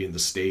facility in the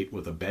state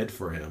with a bed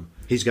for him.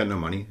 He's got no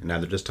money, and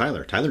neither does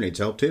Tyler. Tyler needs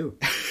help, too.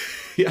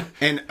 Yeah.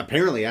 And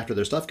apparently, after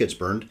their stuff gets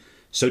burned,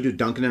 so do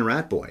Duncan and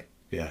Ratboy.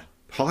 Yeah.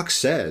 Hawks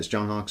says,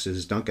 John Hawks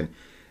is Duncan,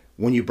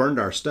 when you burned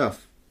our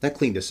stuff, that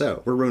cleaned us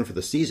out. We're ruined for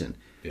the season.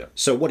 Yeah.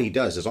 So what he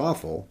does is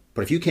awful,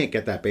 but if you can't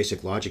get that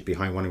basic logic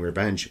behind wanting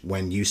revenge,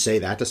 when you say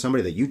that to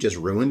somebody that you just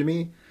ruined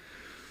me,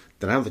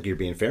 then I don't think you're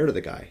being fair to the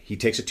guy. He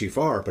takes it too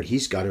far, but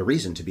he's got a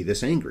reason to be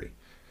this angry.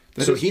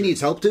 So he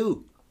needs help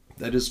too.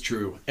 That is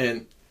true.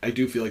 And I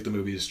do feel like the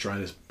movie is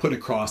trying to put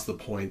across the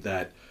point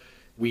that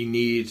we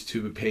need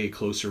to pay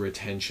closer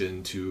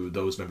attention to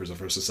those members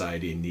of our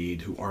society in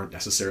need who aren't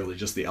necessarily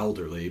just the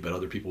elderly, but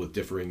other people with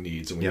differing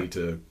needs. And we need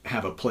to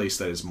have a place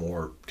that is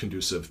more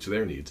conducive to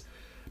their needs.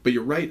 But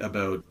you're right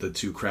about the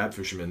two crab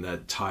fishermen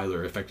that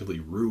Tyler effectively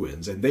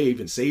ruins. And they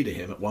even say to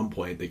him at one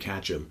point, they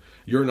catch him,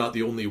 you're not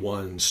the only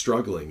one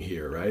struggling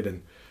here, right?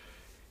 And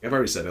I've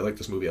already said I like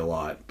this movie a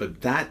lot.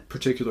 But that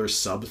particular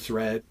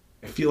sub-thread,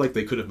 I feel like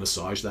they could have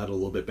massaged that a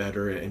little bit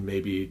better and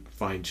maybe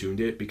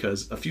fine-tuned it,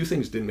 because a few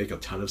things didn't make a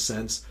ton of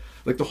sense.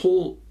 Like the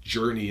whole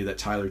journey that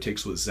Tyler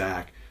takes with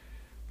Zach,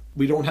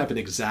 we don't have an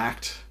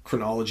exact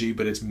chronology,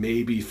 but it's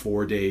maybe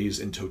 4 days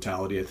in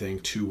totality, I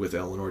think. 2 with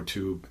Eleanor,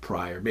 2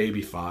 prior,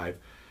 maybe 5.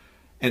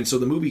 And so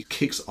the movie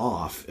kicks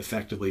off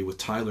effectively with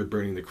Tyler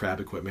burning the crab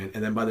equipment.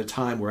 And then by the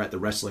time we're at the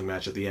wrestling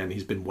match at the end,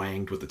 he's been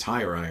wanged with the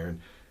tire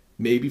iron.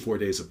 Maybe 4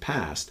 days have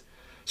passed.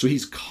 So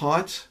he's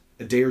caught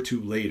a day or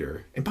 2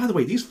 later. And by the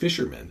way, these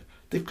fishermen,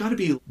 they've got to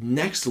be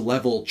next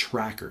level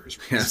trackers.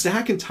 Yeah.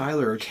 Zach and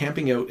Tyler are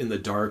camping out in the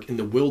dark in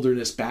the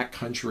wilderness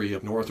backcountry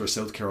of North or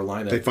South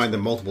Carolina. They find them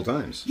multiple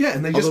times. Yeah,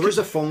 and they although there's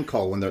a phone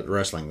call when they're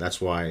wrestling.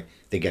 That's why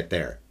they get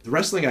there. The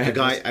wrestling the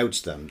guy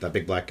outs them. That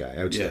big black guy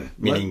outs them.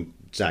 Meaning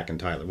Zach and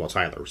Tyler. Well,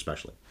 Tyler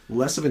especially.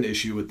 Less of an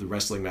issue with the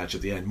wrestling match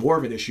at the end. More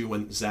of an issue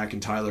when Zach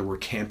and Tyler were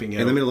camping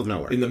out. In the middle of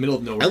nowhere. In the middle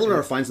of nowhere.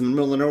 Eleanor finds them in the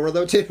middle of nowhere,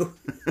 though, too.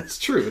 It's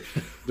true.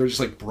 They're just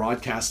like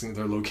broadcasting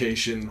their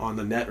location on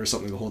the net or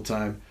something the whole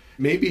time.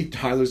 Maybe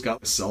Tyler's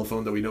got a cell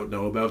phone that we don't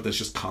know about that's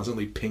just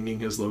constantly pinging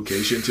his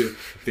location to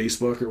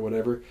Facebook or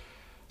whatever.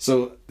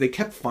 So they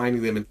kept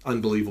finding them in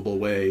unbelievable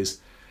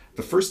ways.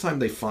 The first time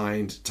they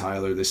find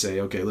Tyler, they say,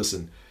 okay,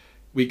 listen,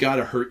 we got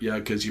to hurt you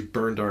because you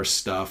burned our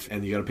stuff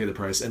and you got to pay the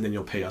price and then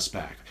you'll pay us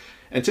back.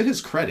 And to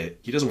his credit,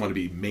 he doesn't want to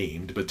be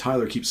maimed, but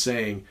Tyler keeps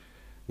saying,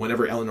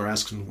 whenever Eleanor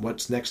asks him,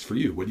 what's next for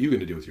you? What are you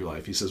going to do with your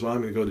life? He says, well,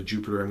 I'm going to go to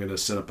Jupiter. I'm going to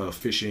set up a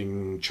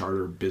fishing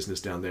charter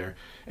business down there,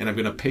 and I'm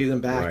going to pay them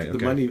back the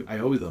money I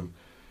owe them.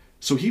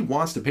 So he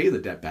wants to pay the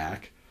debt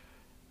back.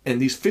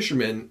 And these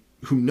fishermen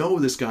who know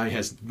this guy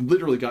has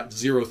literally got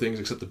 0 things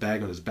except the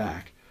bag on his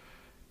back,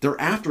 they're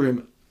after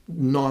him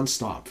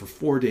nonstop for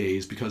 4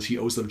 days because he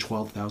owes them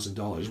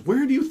 $12,000.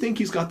 Where do you think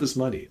he's got this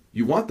money?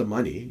 You want the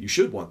money. You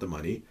should want the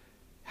money.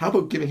 How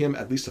about giving him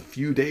at least a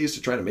few days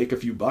to try to make a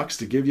few bucks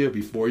to give you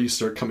before you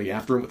start coming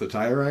after him with the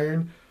tire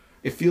iron?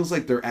 It feels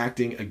like they're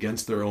acting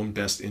against their own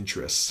best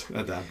interests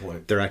at that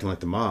point. They're acting like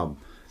the mob.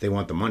 They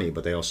want the money,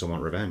 but they also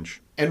want revenge.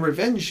 And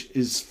revenge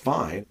is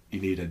fine.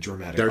 You need a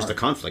dramatic There's arc. the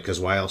conflict, because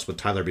why else would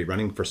Tyler be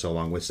running for so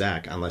long with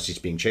Zach unless he's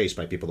being chased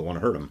by people that want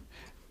to hurt him?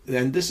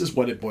 And this is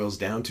what it boils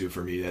down to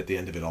for me at the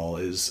end of it all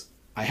is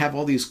I have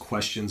all these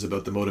questions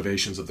about the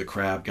motivations of the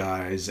crab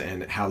guys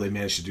and how they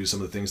manage to do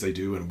some of the things they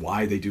do and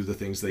why they do the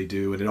things they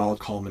do. And it all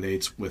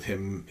culminates with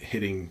him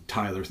hitting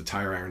Tyler with the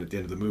tire iron at the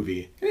end of the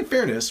movie. And in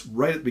fairness,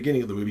 right at the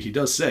beginning of the movie, he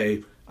does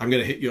say, I'm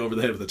going to hit you over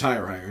the head with the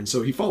tire iron.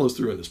 So he follows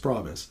through in his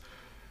promise.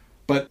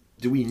 But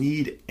do we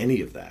need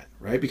any of that,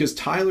 right? Because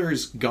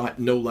Tyler's got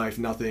no life,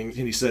 nothing. And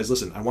he says,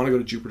 listen, I want to go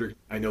to Jupiter.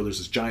 I know there's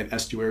this giant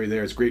estuary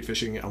there. It's great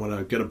fishing. I want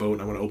to get a boat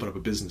and I want to open up a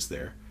business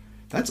there.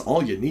 That's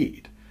all you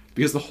need.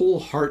 Because the whole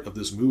heart of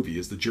this movie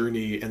is the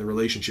journey and the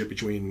relationship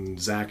between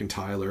Zach and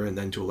Tyler, and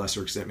then to a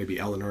lesser extent maybe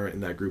Eleanor in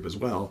that group as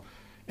well,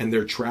 and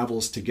their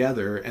travels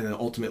together, and then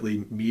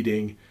ultimately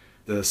meeting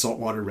the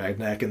saltwater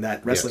redneck and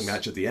that wrestling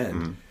match at the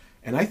end. Mm-hmm.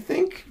 And I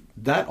think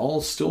that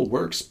all still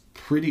works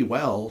pretty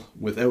well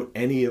without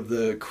any of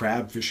the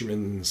crab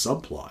fisherman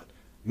subplot.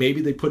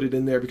 Maybe they put it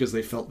in there because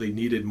they felt they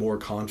needed more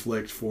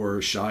conflict for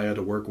Shia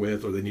to work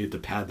with, or they needed to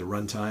pad the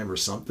runtime or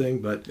something,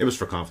 but it was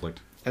for conflict.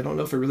 I don't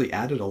know if it really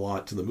added a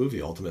lot to the movie,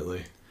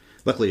 ultimately.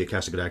 Luckily, you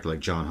cast a good actor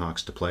like John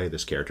Hawks to play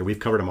this character. We've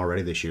covered him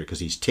already this year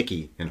because he's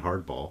Tiki in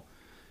Hardball.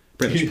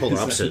 Pretty much polar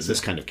opposite of this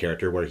kind of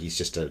character where he's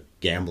just a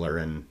gambler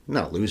and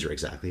not a loser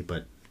exactly,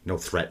 but no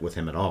threat with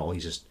him at all.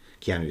 He's just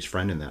Keanu's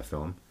friend in that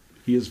film.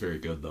 He is very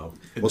good, though.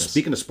 Well,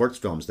 speaking of sports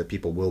films that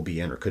people will be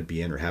in or could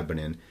be in or have been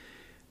in,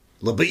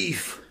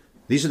 LaBeef.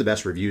 These are the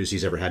best reviews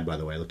he's ever had, by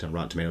the way. I looked on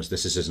Rotten Tomatoes.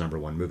 This is his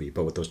 #1 movie,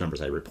 but with those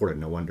numbers I reported,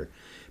 no wonder.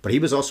 But he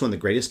was also in The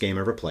Greatest Game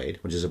Ever Played,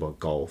 which is about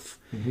golf,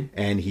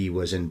 and he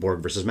was in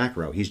Borg vs.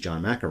 McEnroe. He's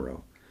John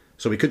McEnroe.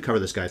 So we could cover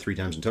this guy 3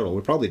 times in total.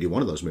 We'll probably do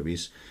one of those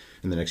movies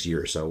in the next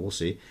year or so. We'll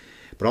see.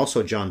 But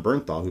also John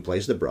Bernthal, who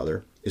plays the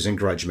brother, is in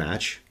Grudge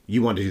Match.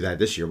 You want to do that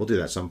this year. We'll do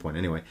that at some point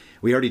anyway.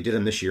 We already did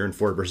him this year in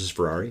Ford vs.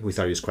 Ferrari. We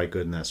thought he was quite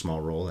good in that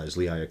small role as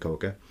Lee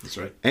Iacocca. That's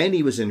right. And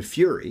he was in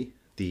Fury,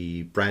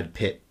 the Brad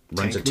Pitt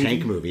runs a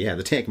tank movie. Yeah,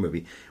 the tank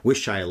movie with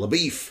Shia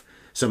LaBeouf.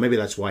 So maybe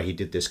that's why he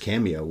did this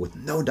cameo with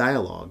no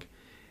dialogue.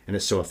 And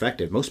it's so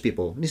effective. Most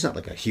people, he's not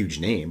like a huge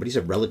name, but he's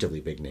a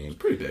relatively big name.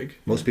 Pretty big.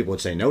 Most people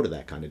would say no to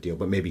that kind of deal,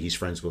 but maybe he's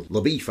friends with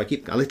LaBeouf.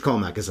 I like to call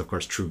him that because, of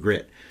course, True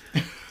Grit.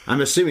 I'm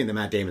assuming that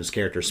Matt Damon's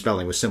character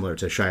spelling was similar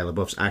to Shia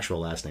LaBeouf's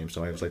actual last name,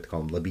 so I always like to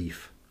call him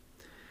LaBeouf.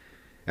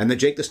 And then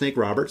Jake the Snake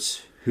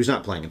Roberts, who's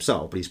not playing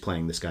himself, but he's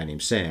playing this guy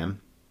named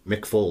Sam.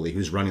 Mick Foley,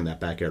 who's running that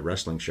backyard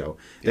wrestling show.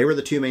 They were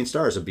the 2 main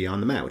stars of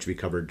Beyond the Mat, which we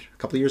covered a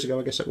couple of years ago,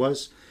 I guess it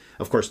was.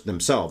 Of course,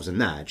 themselves in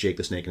that. Jake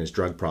the Snake and his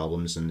drug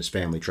problems and his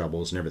family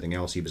troubles and everything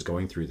else he was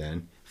going through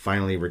then.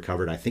 Finally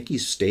recovered. I think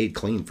he's stayed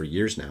clean for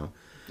years now.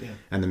 Yeah.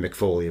 And then Mick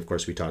Foley, of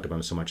course, we talked about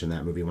him so much in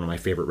that movie. One of my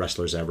favorite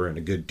wrestlers ever and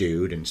a good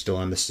dude and still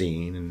on the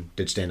scene and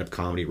did stand-up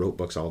comedy, wrote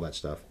books, all that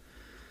stuff.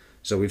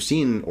 So we've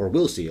seen, or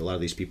will see, a lot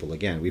of these people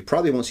again. We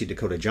probably won't see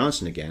Dakota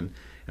Johnson again.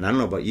 And I don't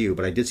know about you,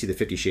 but I did see the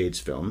 50 Shades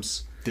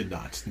films. Did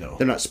not, no.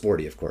 They're not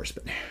sporty, of course.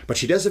 But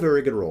she does a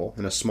very good role,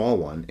 in a small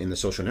one, in The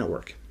Social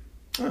Network.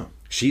 Oh.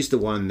 She's the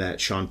one that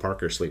Sean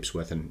Parker sleeps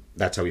with, and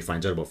that's how he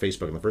finds out about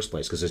Facebook in the first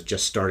place, because it's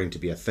just starting to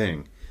be a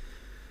thing.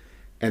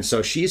 And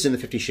so she's in the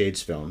 50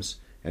 Shades films,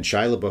 and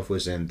Shia LaBeouf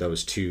was in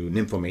those 2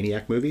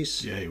 Nymphomaniac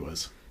movies. Yeah, he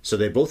was. So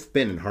they've both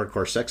been in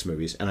hardcore sex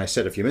movies, and I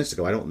said a few minutes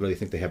ago, I don't really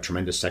think they have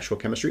tremendous sexual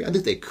chemistry. I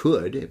think they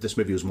could. If this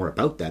movie was more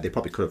about that, they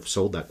probably could have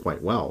sold that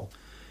quite well.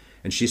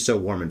 And she's so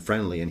warm and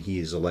friendly, and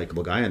he's a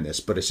likable guy in this.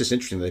 But it's just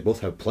interesting that they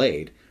both have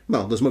played.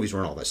 Well, those movies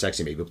weren't all that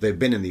sexy, maybe, but they've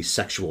been in these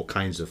sexual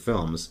kinds of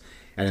films.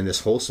 And in this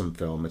wholesome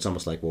film, it's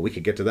almost like, well, we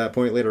could get to that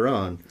point later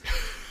on.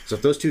 So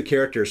if those 2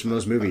 characters from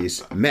those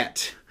movies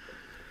met,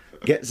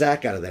 get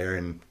Zach out of there,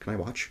 and can I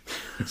watch?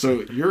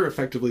 So you're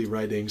effectively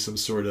writing some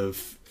sort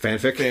of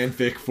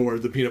fanfic for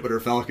the Peanut Butter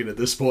Falcon at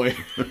this point.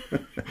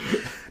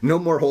 No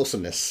more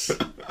wholesomeness.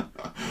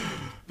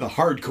 The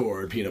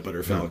hardcore Peanut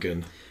Butter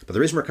Falcon. But the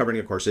reason we're covering,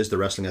 of course, is the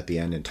wrestling at the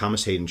end. And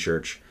Thomas Hayden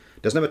Church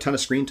doesn't have a ton of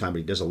screen time, but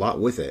he does a lot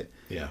with it.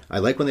 Yeah. I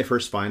like when they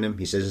first find him.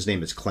 He says his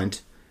name is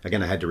Clint.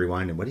 Again, I had to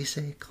rewind him. What did he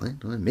say?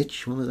 Clint?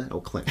 Mitch? What was that?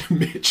 Oh, Clint.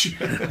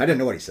 Mitch. I didn't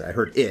know what he said. I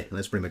heard and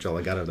that's pretty much all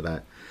I got out of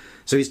that.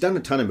 So he's done a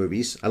ton of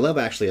movies. I love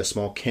actually a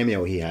small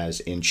cameo he has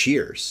in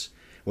Cheers,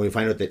 when we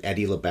find out that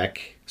Eddie LeBeck,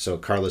 so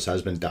Carla's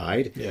husband,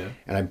 died. Yeah.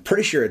 And I'm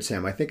pretty sure it's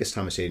him. I think it's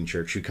Thomas Hayden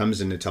Church, who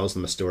comes in and tells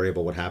them a story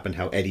about what happened,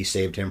 how Eddie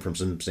saved him from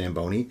some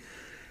Zamboni.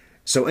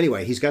 So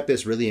anyway, he's got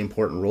this really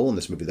important role in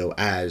this movie, though,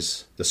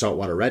 as the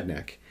saltwater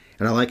redneck.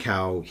 And I like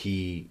how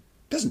he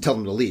doesn't tell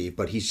them to leave,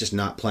 but he's just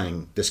not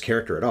playing this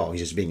character at all.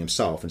 He's just being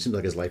himself. And it seems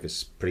like his life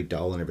is pretty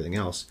dull and everything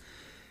else.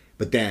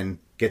 But then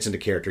gets into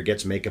character,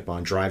 gets makeup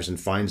on, drives and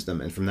finds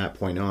them. And from that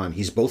point on,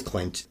 he's both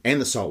Clint and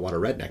the saltwater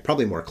redneck.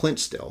 Probably more Clint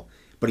still.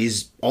 But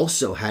he's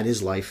also had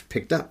his life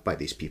picked up by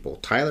these people.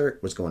 Tyler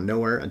was going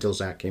nowhere until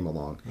Zach came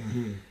along.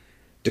 Mm-hmm.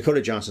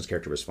 Dakota Johnson's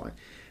character was fine.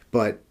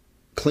 But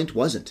Clint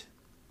wasn't.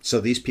 So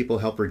these people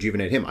help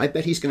rejuvenate him. I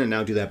bet he's going to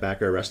now do that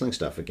backyard wrestling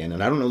stuff again.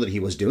 And I don't know that he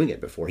was doing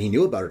it before. He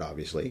knew about it,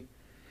 obviously.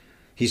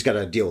 He's got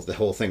to deal with the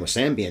whole thing with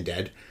Sam being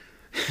dead.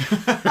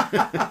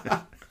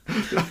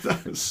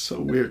 That was so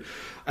weird.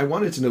 I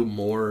wanted to know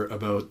more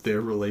about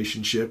their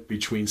relationship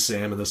between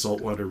Sam and the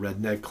saltwater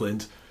redneck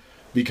Clint,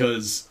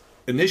 because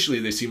initially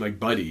they seem like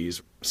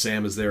buddies.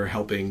 Sam is there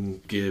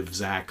helping give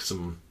Zach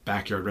some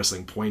backyard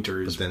wrestling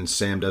pointers. But then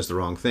Sam does the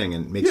wrong thing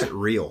and makes it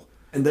real.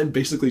 And then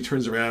basically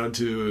turns around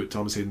to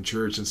Thomas Hayden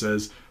Church and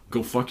says,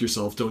 "Go fuck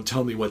yourself, don't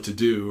tell me what to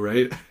do,"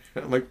 right?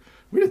 I'm like,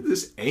 where did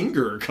this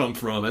anger come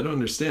from? I don't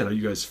understand. Are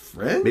you guys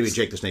friends? Maybe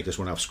Jake the Snake just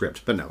went off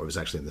script. But no, it was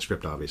actually in the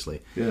script,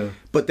 obviously. Yeah.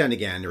 But then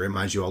again, it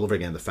reminds you all over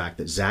again of the fact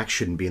that Zach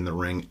shouldn't be in the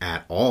ring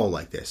at all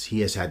like this. He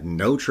has had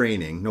no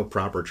training, no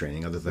proper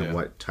training, other than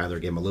what Tyler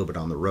gave him a little bit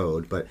on the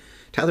road. But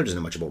Tyler doesn't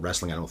know much about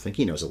wrestling, I don't think.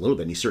 He knows a little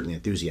bit, and he's certainly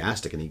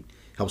enthusiastic, and he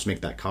helps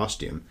make that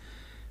costume.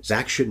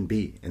 Zach shouldn't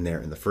be in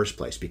there in the first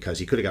place because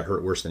he could have got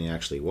hurt worse than he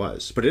actually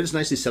was. But it is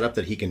nicely set up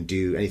that he can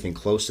do anything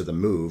close to the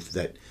move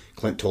that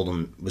Clint told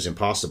him was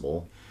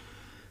impossible.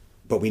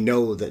 But we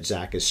know that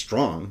Zach is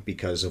strong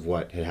because of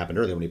what had happened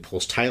earlier when he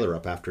pulls Tyler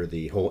up after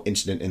the whole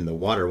incident in the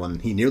water when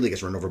he nearly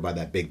gets run over by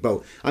that big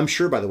boat. I'm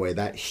sure, by the way,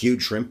 that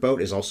huge shrimp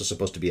boat is also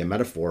supposed to be a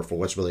metaphor for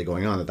what's really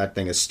going on, that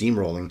thing is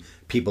steamrolling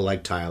people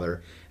like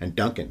Tyler and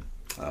Duncan.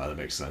 That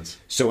makes sense.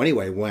 So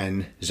anyway,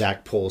 when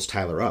Zach pulls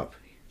Tyler up,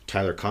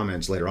 Tyler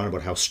comments later on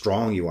about how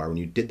strong you are when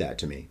you did that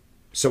to me.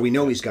 So we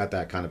know he's got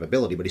that kind of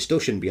ability, but he still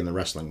shouldn't be in the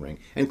wrestling ring.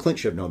 And Clint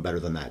should have known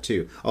better than that,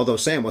 too. Although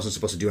Sam wasn't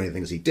supposed to do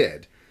anything as he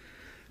did.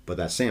 But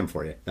that's Sam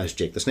for you. That's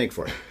Jake the Snake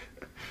for you.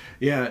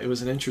 Yeah, it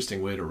was an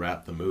interesting way to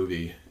wrap the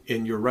movie.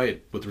 And you're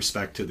right, with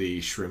respect to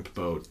the shrimp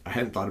boat. I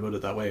hadn't thought about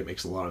it that way. It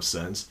makes a lot of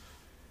sense.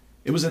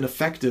 It was an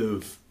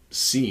effective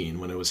scene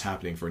when it was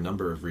happening for a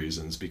number of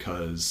reasons,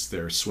 because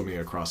they're swimming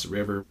across the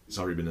river. It's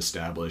already been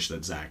established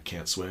that Zach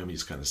can't swim.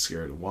 He's kind of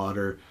scared of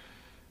water.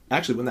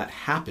 Actually, when that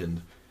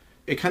happened,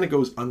 it kind of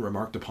goes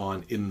unremarked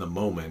upon in the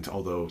moment,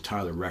 although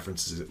Tyler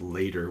references it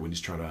later when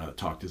he's trying to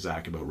talk to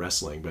Zach about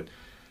wrestling. But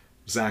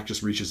Zach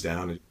just reaches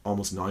down and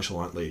almost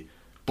nonchalantly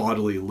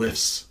bodily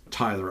lifts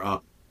Tyler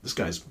up. This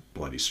guy's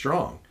bloody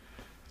strong.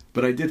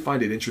 But I did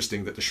find it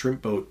interesting that the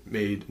shrimp boat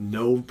made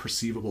no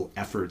perceivable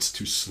efforts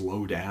to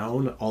slow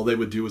down. All they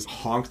would do is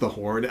honk the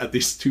horn at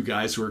these two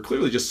guys who are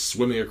clearly just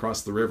swimming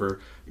across the river.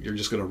 You're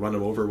just going to run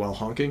them over while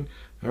honking?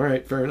 All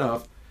right, fair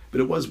enough.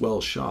 But it was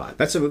well shot.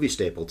 That's a movie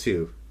staple,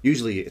 too.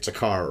 Usually it's a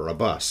car or a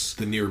bus.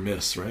 The near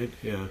miss, right?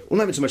 Yeah. Well,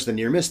 not even so much the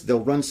near miss. They'll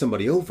run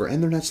somebody over,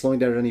 and they're not slowing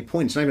down at any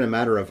point. It's not even a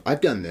matter of,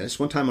 I've done this.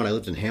 One time when I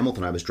lived in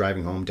Hamilton, I was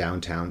driving home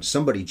downtown.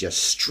 Somebody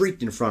just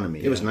streaked in front of me.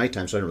 Yeah. It was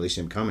nighttime, so I didn't really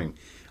see him coming.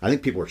 I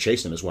think people were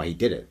chasing him is why he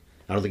did it.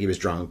 I don't think he was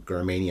drunk or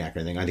a maniac or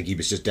anything. I think he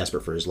was just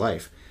desperate for his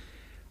life.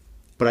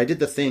 But I did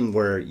the thing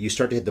where you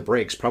start to hit the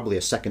brakes probably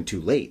a second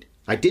too late.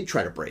 I did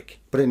try to brake.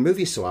 But in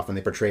movies so often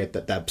they portray it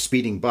that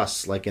speeding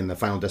bus, like in the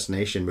Final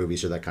Destination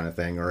movies or that kind of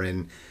thing, or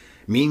in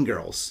Mean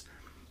Girls,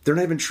 they're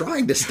not even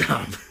trying to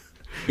stop.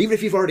 Even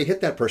if you've already hit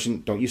that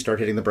person, don't you start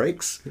hitting the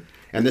brakes?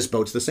 And this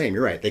boat's the same.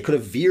 You're right. They could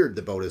have veered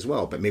the boat as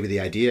well, but maybe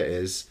the idea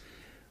is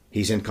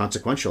he's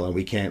inconsequential and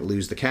we can't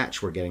lose the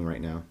catch we're getting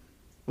right now.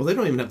 Well, they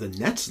don't even have the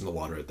nets in the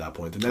water at that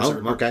point. The nets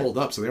are pulled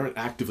up, so they aren't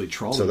actively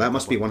trawling. So that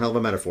must be one hell of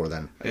a metaphor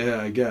then. Yeah,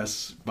 I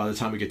guess. By the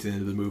time we get to the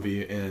end of the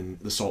movie and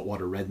the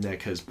saltwater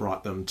redneck has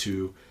brought them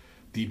to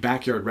the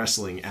backyard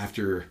wrestling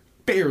after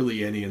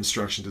barely any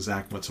instruction to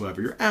Zach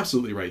whatsoever, you're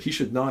absolutely right. He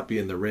should not be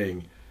in the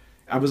ring.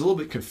 I was a little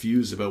bit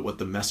confused about what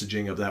the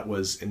messaging of that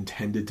was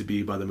intended to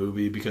be by the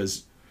movie,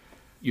 because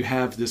you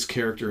have this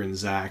character in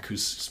Zach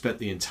who's spent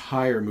the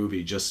entire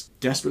movie just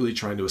desperately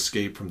trying to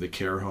escape from the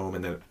care home,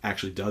 and then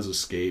actually does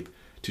escape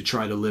to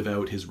try to live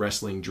out his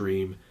wrestling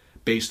dream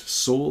based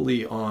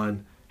solely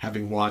on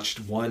having watched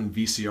one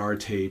VCR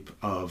tape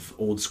of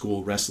old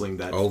school wrestling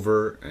that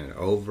over and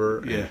over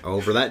and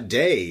over that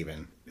day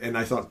even. And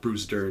I thought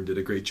Bruce Dern did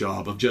a great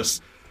job of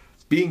just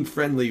being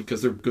friendly,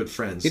 because they're good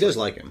friends. He does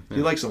like him. Yeah.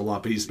 He likes him a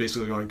lot, but he's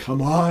basically going,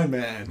 come on,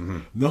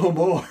 man, no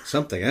more.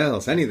 Something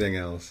else, anything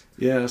else.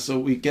 Yeah, so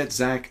we get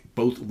Zach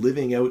both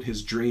living out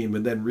his dream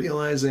and then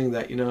realizing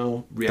that,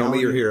 reality... Don't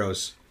meet your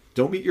heroes.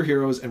 Don't meet your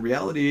heroes, and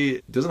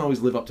reality doesn't always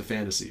live up to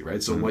fantasy,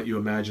 right? So what you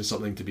imagine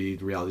something to be,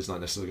 reality is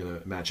not necessarily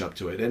going to match up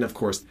to it. And of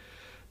course,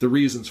 the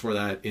reasons for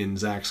that in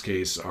Zach's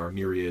case are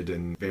myriad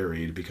and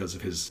varied because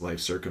of his life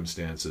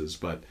circumstances,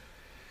 but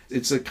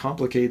it's a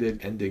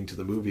complicated ending to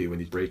the movie when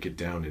you break it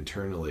down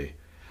internally.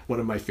 One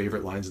of my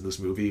favorite lines in this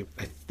movie,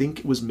 I think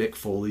it was Mick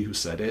Foley who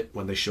said it,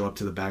 when they show up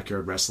to the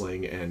backyard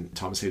wrestling and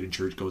Thomas Hayden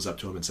Church goes up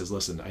to him and says,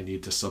 listen, I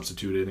need to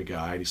substitute in a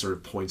guy, and he sort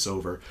of points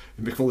over,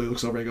 and Mick Foley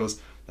looks over and goes,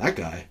 that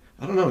guy?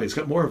 I don't know, he's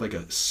got more of like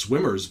a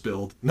swimmer's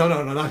build. No,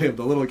 not him,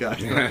 the little guy.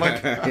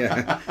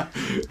 Yeah.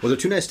 Well, there are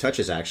two nice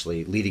touches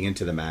actually leading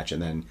into the match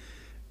and then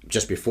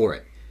just before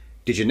it.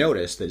 Did you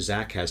notice that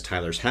Zach has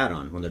Tyler's hat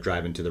on when they're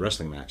driving to the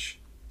wrestling match?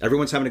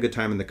 Everyone's having a good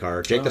time in the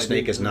car. Jake the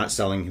Snake is not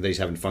selling that he's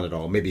having fun at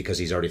all. Maybe because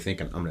he's already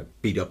thinking, I'm going to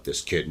beat up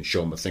this kid and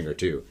show him a thing or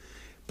two.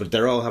 But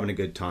they're all having a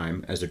good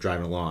time as they're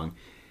driving along.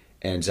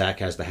 And Zach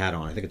has the hat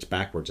on. I think it's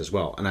backwards as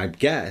well. And I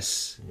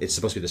guess it's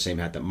supposed to be the same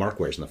hat that Mark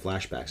wears in the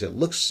flashbacks. It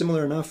looks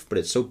similar enough, but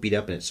it's so beat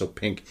up and it's so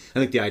pink. I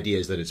think the idea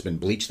is that it's been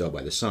bleached, though,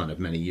 by the sun of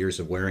many years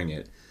of wearing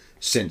it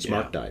since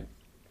Mark died.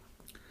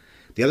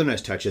 The other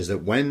nice touch is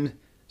that when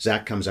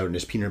Zach comes out in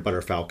his Peanut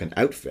Butter Falcon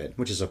outfit,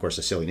 which is, of course,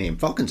 a silly name.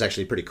 Falcon's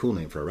actually a pretty cool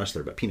name for a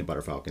wrestler, but Peanut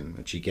Butter Falcon,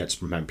 which he gets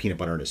from having peanut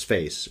butter in his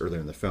face earlier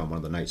in the film. One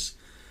of the nights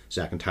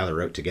Zach and Tyler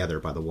are out together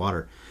by the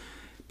water.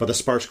 But the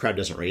Sparks crowd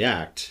doesn't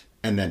react,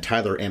 and then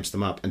Tyler amps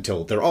them up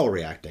until they're all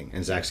reacting,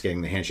 and Zach's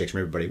getting the handshakes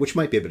from everybody, which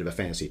might be a bit of a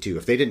fantasy, too.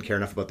 If they didn't care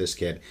enough about this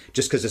kid,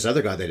 just because this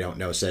other guy they don't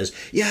know says,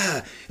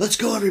 yeah, let's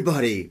go,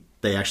 everybody,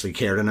 they actually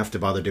cared enough to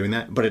bother doing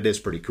that. But it is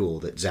pretty cool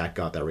that Zach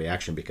got that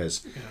reaction,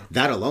 because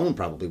that alone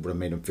probably would have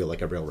made him feel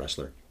like a real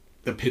wrestler.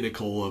 The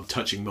pinnacle of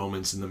touching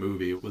moments in the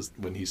movie was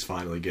when he's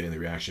finally getting the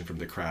reaction from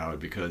the crowd,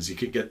 because you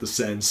can get the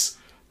sense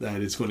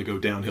that it's going to go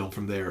downhill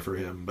from there for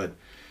him. But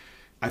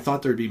I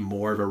thought there'd be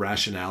more of a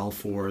rationale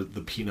for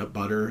the peanut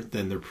butter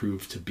than there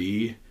proved to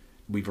be.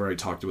 We've already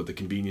talked about the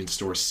convenience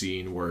store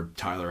scene where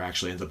Tyler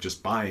actually ends up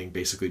just buying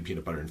basically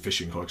peanut butter and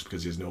fishing hooks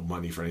because he has no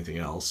money for anything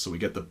else. So we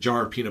get the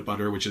jar of peanut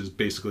butter, which is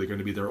basically going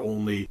to be their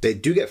only... They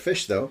do get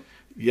fish, though.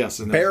 Yes.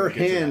 And bare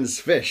hands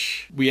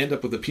fish. We end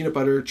up with the peanut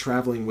butter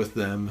traveling with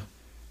them.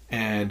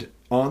 And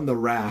on the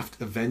raft,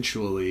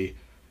 eventually,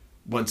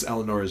 once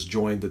Eleanor has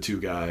joined the two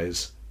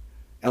guys,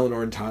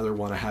 Eleanor and Tyler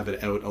want to have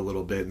it out a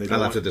little bit. And I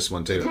laughed at this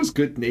one, too. It was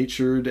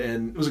good-natured,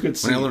 and it was a good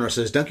scene. When Eleanor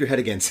says, dunk your head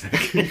again,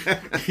 Zach.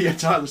 Yeah,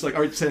 Tyler's like,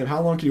 all right, Sam,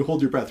 how long can you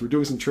hold your breath? We're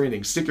doing some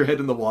training. Stick your head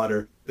in the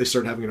water. They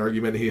start having an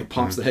argument, and he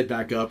pops the head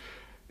back up.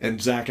 And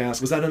Zach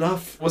asks, was that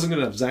enough? Wasn't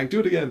good enough. Zach, do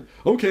it again.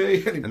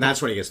 Okay. And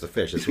that's when he gets the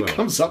fish as he well.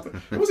 comes up. It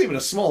wasn't even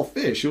a small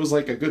fish. It was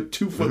like a good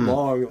 2 foot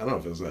long. I don't know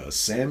if it was a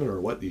salmon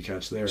or what you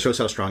catch there. Shows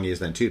how strong he is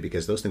then, too,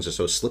 because those things are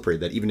so slippery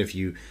that even if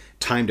you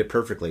timed it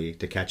perfectly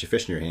to catch a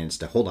fish in your hands,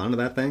 to hold on to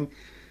that thing,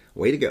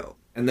 way to go.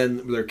 And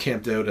then they're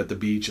camped out at the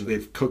beach, and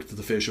they've cooked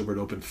the fish over an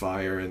open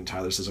fire, and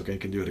Tyler says, okay, I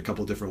can do it a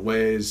couple different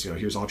ways. You know,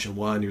 here's option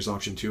 1, here's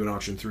option 2, and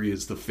option 3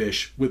 is the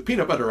fish with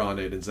peanut butter on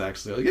it. And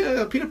Zach's like,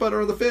 yeah, peanut butter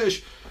on the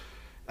fish.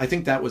 I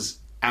think that was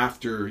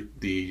after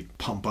the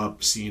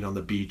pump-up scene on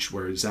the beach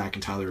where Zach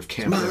and Tyler have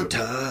camped out.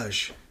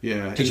 Montage.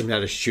 Yeah. Teach him how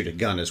to shoot a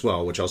gun as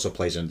well, which also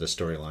plays into the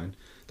storyline,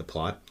 the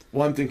plot.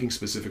 Well, I'm thinking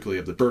specifically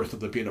of the birth of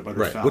the peanut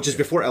butter falcon. Which is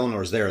before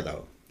Eleanor's there,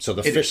 though. So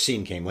the fish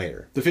scene came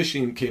later. The fish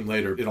scene came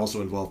later. It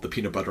also involved the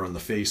peanut butter on the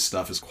face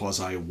stuff as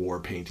quasi-war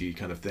painty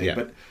kind of thing. Yeah.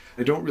 But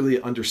I don't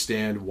really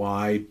understand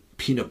why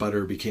peanut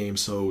butter became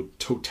so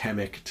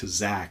totemic to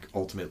Zach,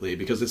 ultimately.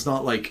 Because it's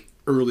not like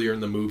earlier in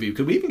the movie.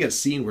 Because we even get a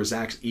scene where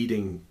Zach's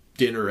eating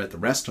dinner at the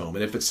rest home,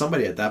 and if it's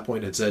somebody at that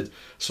point had said,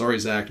 sorry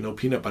Zach, no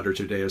peanut butter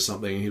today or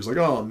something, and he was like,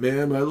 oh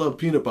man, I love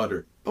peanut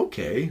butter,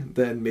 okay,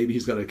 then maybe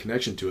he's got a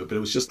connection to it. But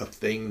it was just a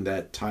thing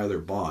that Tyler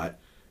bought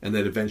and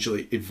that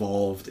eventually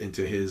evolved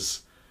into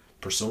his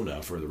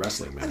persona for the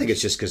wrestling match. I think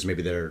it's just because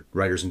maybe their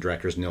writers and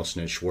directors,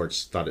 Nilsson and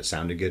Schwartz, thought it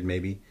sounded good,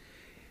 maybe.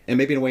 And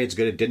maybe in a way it's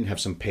good it didn't have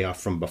some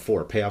payoff from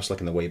before. Payoffs like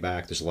in The Way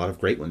Back, there's a lot of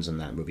great ones in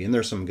that movie, and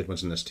there's some good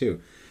ones in this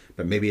too.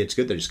 But maybe it's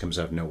good that it just comes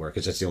out of nowhere,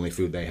 because it's the only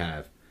food they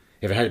have.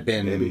 If it had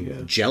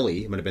been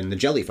jelly, it would have been the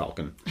Jelly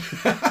Falcon.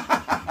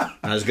 Not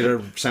as good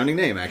a sounding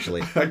name,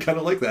 actually. I kind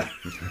of like that.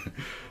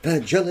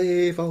 The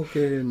Jelly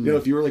Falcon. You know,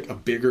 if you were like a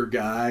bigger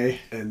guy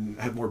and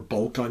had more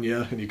bulk on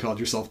you and you called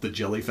yourself the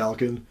Jelly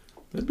Falcon,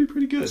 that'd be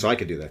pretty good. So I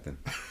could do that then.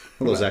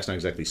 Although Zach's not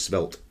exactly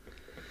svelte.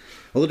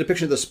 Well, the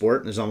depiction of the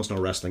sport, there's almost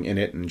no wrestling in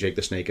it, and Jake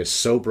the Snake is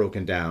so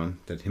broken down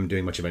that him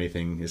doing much of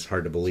anything is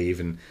hard to believe,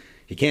 and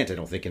he can't, I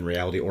don't think, in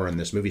reality or in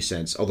this movie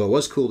sense. Although it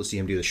was cool to see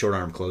him do the short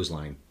arm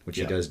clothesline, which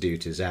he does do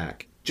to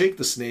Zach. Jake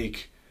the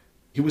Snake,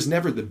 he was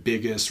never the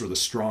biggest or the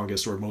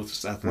strongest or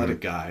most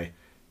athletic guy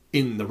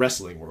in the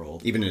wrestling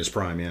world. Even in his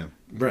prime, yeah.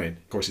 Right.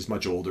 Of course, he's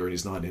much older and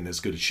he's not in as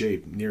good a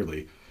shape,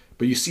 nearly.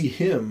 But you see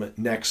him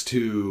next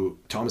to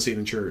Thomas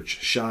Hayden Church,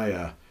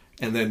 Shia,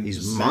 and then he's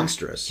Zach.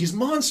 Monstrous. He's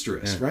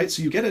monstrous, right?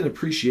 So you get an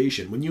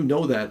appreciation. When you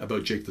know that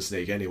about Jake the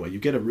Snake anyway, you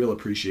get a real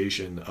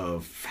appreciation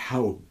of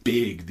how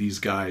big these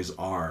guys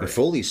are. And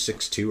Foley's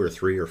 6'2" or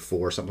 3 or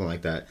 4, something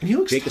like that. And he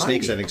looks Jake the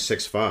tiny. Snake's, I think,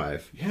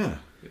 6'5". Yeah.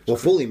 Well,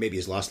 Foley maybe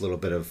has lost a little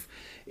bit of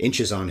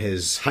inches on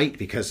his height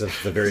because of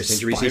the various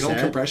injuries he's Spinal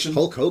had. compression.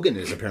 Hulk Hogan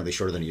is apparently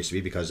shorter than he used to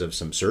be because of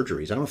some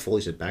surgeries. I don't know if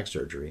Foley's had back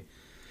surgery.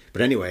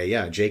 But anyway,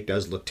 yeah, Jake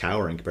does look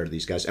towering compared to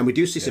these guys. And we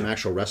do see some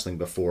actual wrestling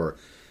before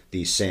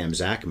the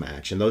Sam-Zach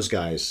match. And those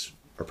guys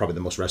are probably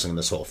the most wrestling in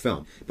this whole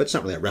film. But it's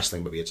not really a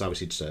wrestling movie. It's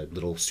obviously just a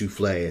little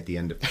souffle at the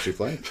end of the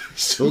souffle.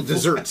 A little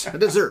dessert. A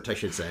dessert, I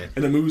should say.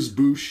 And a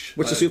amuse-bouche.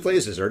 Which the souffle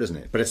is dessert, isn't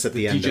it? But it's at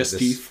the end of this.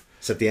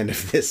 It's at the end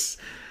of this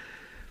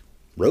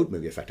road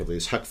movie, effectively,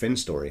 this Huck Finn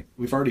story.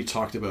 We've already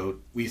talked about,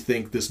 we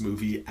think this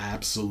movie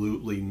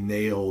absolutely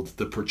nailed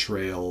the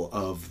portrayal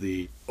of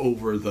the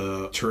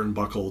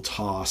over-the-turnbuckle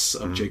toss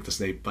of Jake the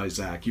Snake by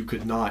Zach. You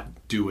could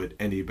not do it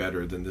any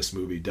better than this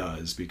movie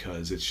does,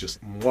 because it's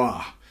just,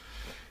 mwah.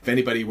 If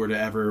anybody were to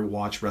ever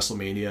watch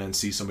WrestleMania and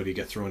see somebody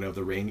get thrown out of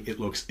the ring, it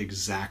looks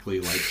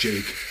exactly like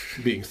Jake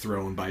being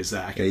thrown by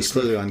Zach. Yeah, he's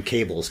clearly on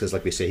cables, because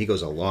like we say, he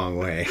goes a long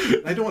way.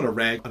 I don't want to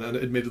rag on an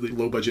admittedly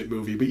low-budget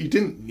movie, but you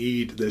didn't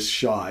need this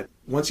shot.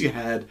 Once you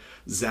had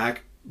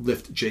Zach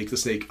lift Jake the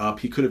Snake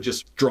up, he could have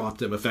just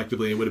dropped him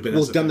effectively and it would have been...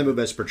 Well, done the move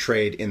as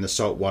portrayed in the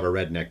Saltwater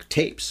Redneck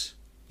tapes.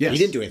 Yes. He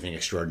didn't do anything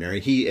extraordinary.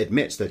 He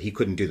admits that he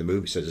couldn't do the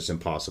move. He says it's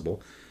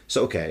impossible.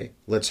 So, okay,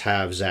 let's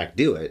have Zach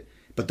do it,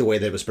 but the way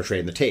that it was portrayed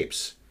in the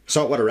tapes.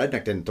 Saltwater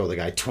Redneck didn't throw the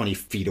guy 20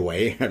 feet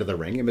away out of the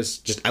ring. It was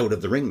just out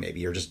of the ring,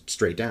 maybe, or just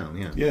straight down,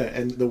 yeah. Yeah,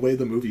 and the way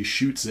the movie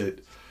shoots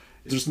it,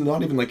 there's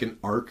not even like an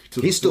arc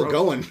to the He's still throat.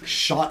 going.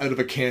 Shot out of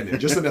a cannon,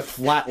 just in a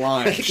flat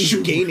line. He's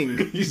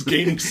gaining. He's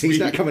gaining speed. He's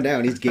not coming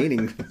down. He's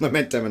gaining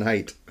momentum and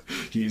height.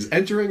 He's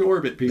entering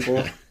orbit,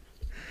 people.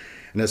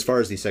 And as far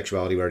as the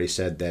sexuality, we already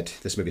said that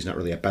this movie's not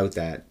really about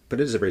that, but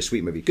it is a very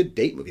sweet movie. Good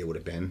date movie it would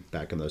have been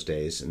back in those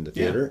days in the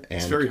theater. Yeah,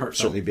 it's and very heartfelt.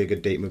 Certainly be a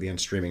good date movie on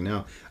streaming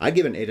now. I'd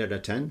give it an 8 out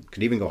of 10.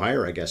 Could even go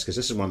higher, I guess, because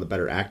this is one of the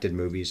better acted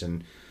movies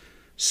and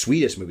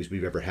sweetest movies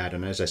we've ever had.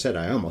 And as I said,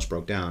 I almost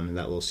broke down in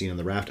that little scene on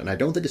the raft. And I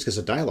don't think it's because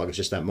of dialogue. It's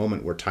just that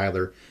moment where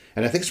Tyler,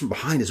 and I think it's from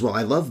behind as well.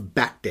 I love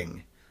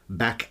backting.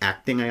 Back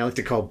acting, I like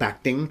to call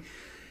backting.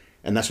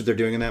 And that's what they're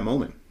doing in that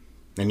moment.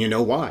 And you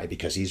know why,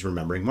 because he's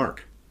remembering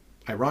Mark.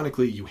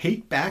 Ironically, you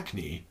hate back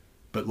knee,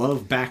 but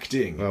love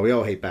backding. Well, we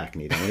all hate back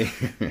knee, don't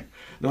we?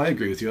 No, I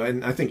agree with you.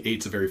 And I think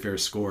 8's a very fair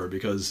score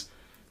because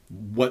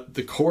what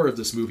the core of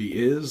this movie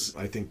is,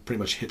 I think pretty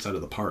much hits out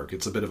of the park.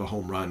 It's a bit of a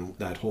home run,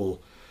 that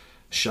whole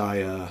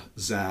Shia,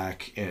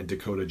 Zach, and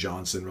Dakota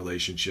Johnson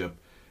relationship.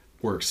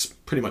 works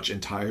pretty much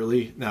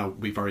entirely. Now,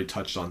 we've already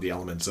touched on the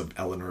elements of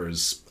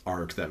Eleanor's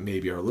arc that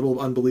maybe are a little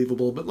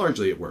unbelievable, but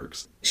largely it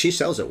works. She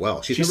sells it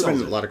well. She's never sells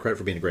been it. a lot of credit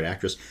for being a great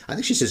actress. I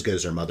think she's as good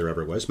as her mother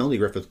ever was. Melanie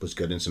Griffith was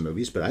good in some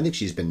movies, but I think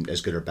she's been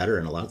as good or better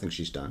in a lot of things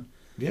she's done.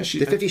 Yeah,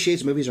 The 50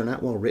 Shades movies are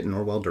not well written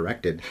or well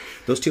directed.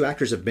 Those two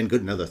actors have been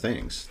good in other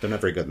things. They're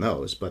not very good in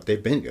those, but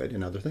they've been good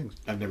in other things.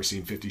 I've never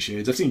seen 50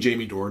 Shades. I've seen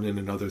Jamie Dornan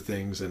in other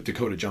things and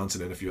Dakota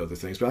Johnson in a few other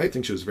things, but I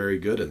think she was very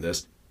good in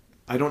this.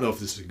 I don't know if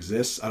this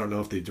exists. I don't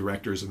know if the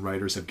directors and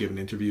writers have given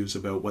interviews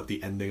about what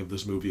the ending of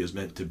this movie is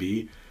meant to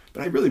be,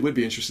 but I really would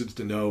be interested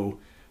to know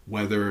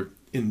whether,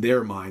 in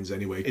their minds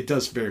anyway, it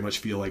does very much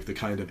feel like the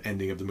kind of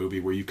ending of the movie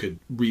where you could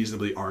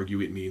reasonably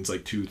argue it means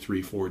like 2,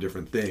 3, 4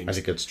 different things. I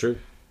think that's true.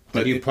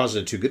 But you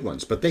posited two good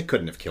ones, but they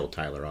couldn't have killed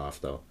Tyler off,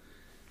 though.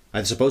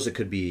 I suppose it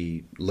could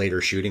be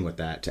later shooting with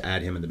that to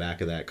add him in the back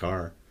of that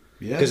car.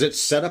 Yeah. Because it's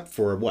set up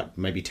for,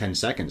 maybe 10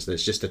 seconds.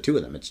 There's just the two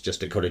of them. It's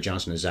just Dakota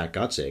Johnson and Zach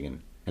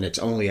Gottsagen. And it's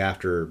only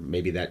after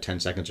maybe that 10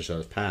 seconds or so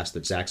has passed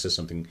that Zach says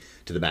something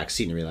to the back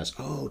seat and you realize,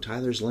 oh,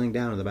 Tyler's laying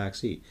down in the back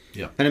seat.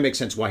 Yeah. And it makes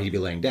sense why he'd be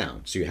laying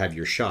down. So you have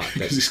your shot.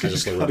 That's He's has a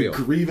slow got a reveal.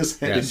 grievous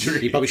head injury.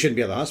 He probably shouldn't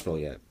be at the hospital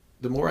yet.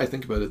 The more I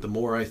think about it, the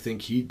more I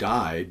think he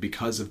died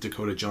because of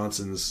Dakota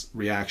Johnson's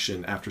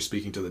reaction after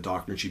speaking to the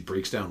doctor, and she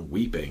breaks down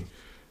weeping.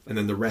 And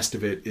then the rest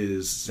of it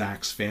is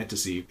Zach's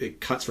fantasy.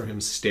 It cuts from him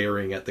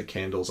staring at the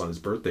candles on his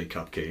birthday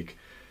cupcake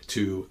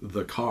to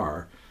the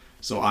car.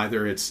 So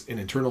either it's an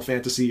internal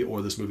fantasy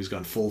or this movie's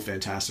gone full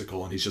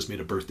fantastical and he's just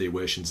made a birthday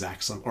wish and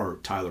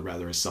Tyler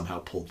rather has somehow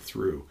pulled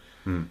through.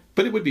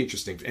 But it would be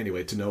interesting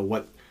anyway to know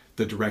what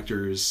the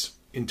directors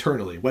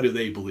internally, what do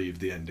they believe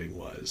the ending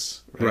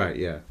was? Right,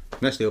 yeah.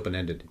 Nicely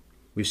open-ended.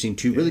 We've seen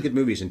two really good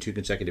movies in 2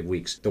 consecutive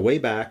weeks. The Way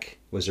Back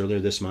was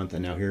earlier this month,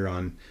 and now here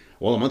on,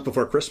 a month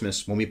before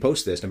Christmas, when we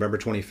post this, November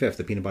 25th,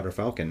 The Peanut Butter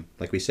Falcon,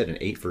 like we said, an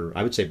 8 for,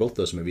 I would say, both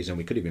those movies, and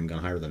we could have even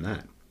gone higher than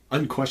that.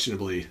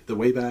 Unquestionably, The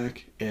Way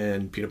Back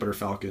and Peanut Butter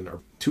Falcon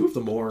are two of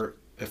the more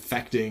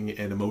affecting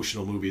and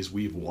emotional movies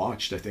we've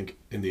watched, I think,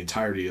 in the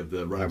entirety of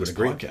the run of this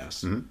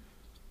podcast. Mm-hmm.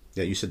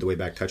 Yeah, you said The Way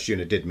Back touched you,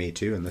 and it did me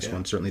too, and this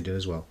one certainly did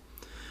as well.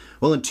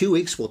 Well, in 2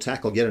 weeks, we'll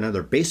tackle yet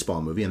another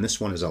baseball movie, and this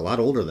one is a lot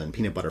older than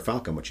Peanut Butter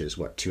Falcon, which is,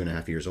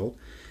 2.5 years old.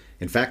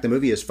 In fact, the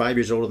movie is 5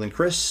 years older than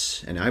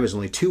Chris, and I was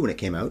only 2 when it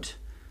came out.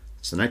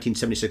 It's the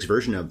 1976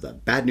 version of The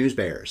Bad News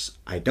Bears.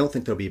 I don't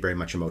think there'll be very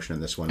much emotion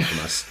in this one from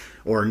us,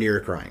 or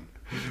near crying.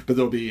 But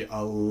there'll be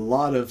a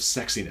lot of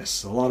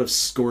sexiness, a lot of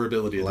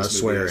scoreability. A lot of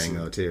swearing,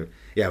 though, too.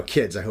 Yeah,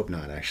 kids, I hope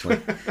not, actually.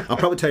 I'll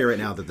probably tell you right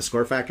now that the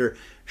score factor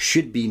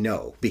should be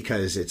no,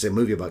 because it's a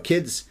movie about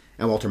kids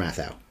and Walter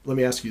Matthau. Let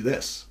me ask you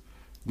this.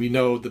 We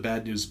know the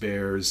Bad News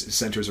Bears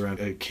centers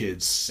around a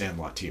kids'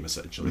 Sandlot team,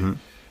 essentially. Mm-hmm.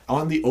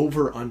 On the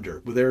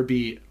over-under, will there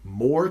be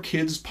more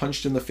kids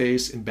punched in the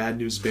face in Bad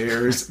News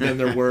Bears than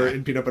there were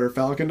in Peanut Butter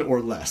Falcon, or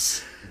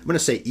less? I'm going to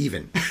say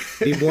even.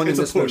 Be one in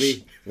this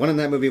movie, one in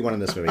that movie, one in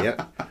this movie.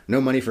 Yep.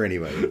 No money for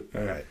anybody.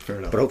 All right, fair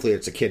enough. But hopefully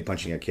it's a kid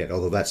punching a kid,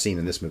 although that scene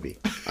in this movie,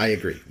 I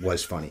agree,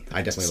 was funny.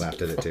 I definitely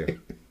laughed at it, too.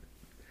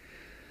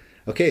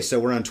 Okay, so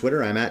we're on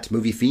Twitter. I'm at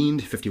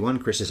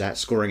MovieFiend51. Chris is at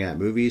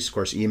ScoringAtMovies. Of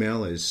course,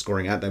 email is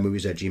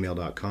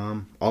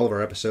scoringatthemovies@gmail.com. All of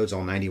our episodes,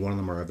 all 91 of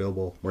them, are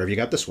available wherever you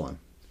got this one,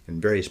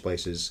 in various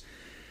places.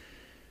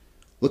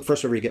 Look for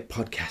us wherever you get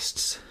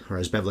podcasts, or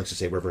as Bev likes to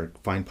say, wherever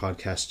fine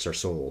podcasts are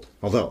sold.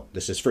 Although,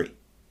 this is free. You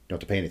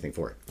don't have to pay anything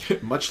for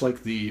it. Much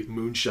like the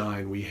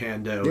moonshine we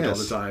hand out all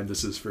the time,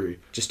 this is free.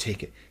 Just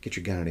take it. Get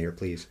your gun out of here,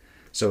 please.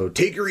 So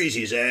take her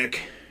easy, Zach.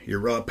 Your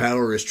raw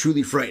power is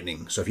truly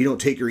frightening. So if you don't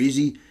take her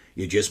easy,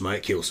 you just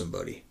might kill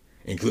somebody,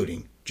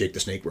 including Jake the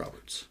Snake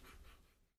Roberts.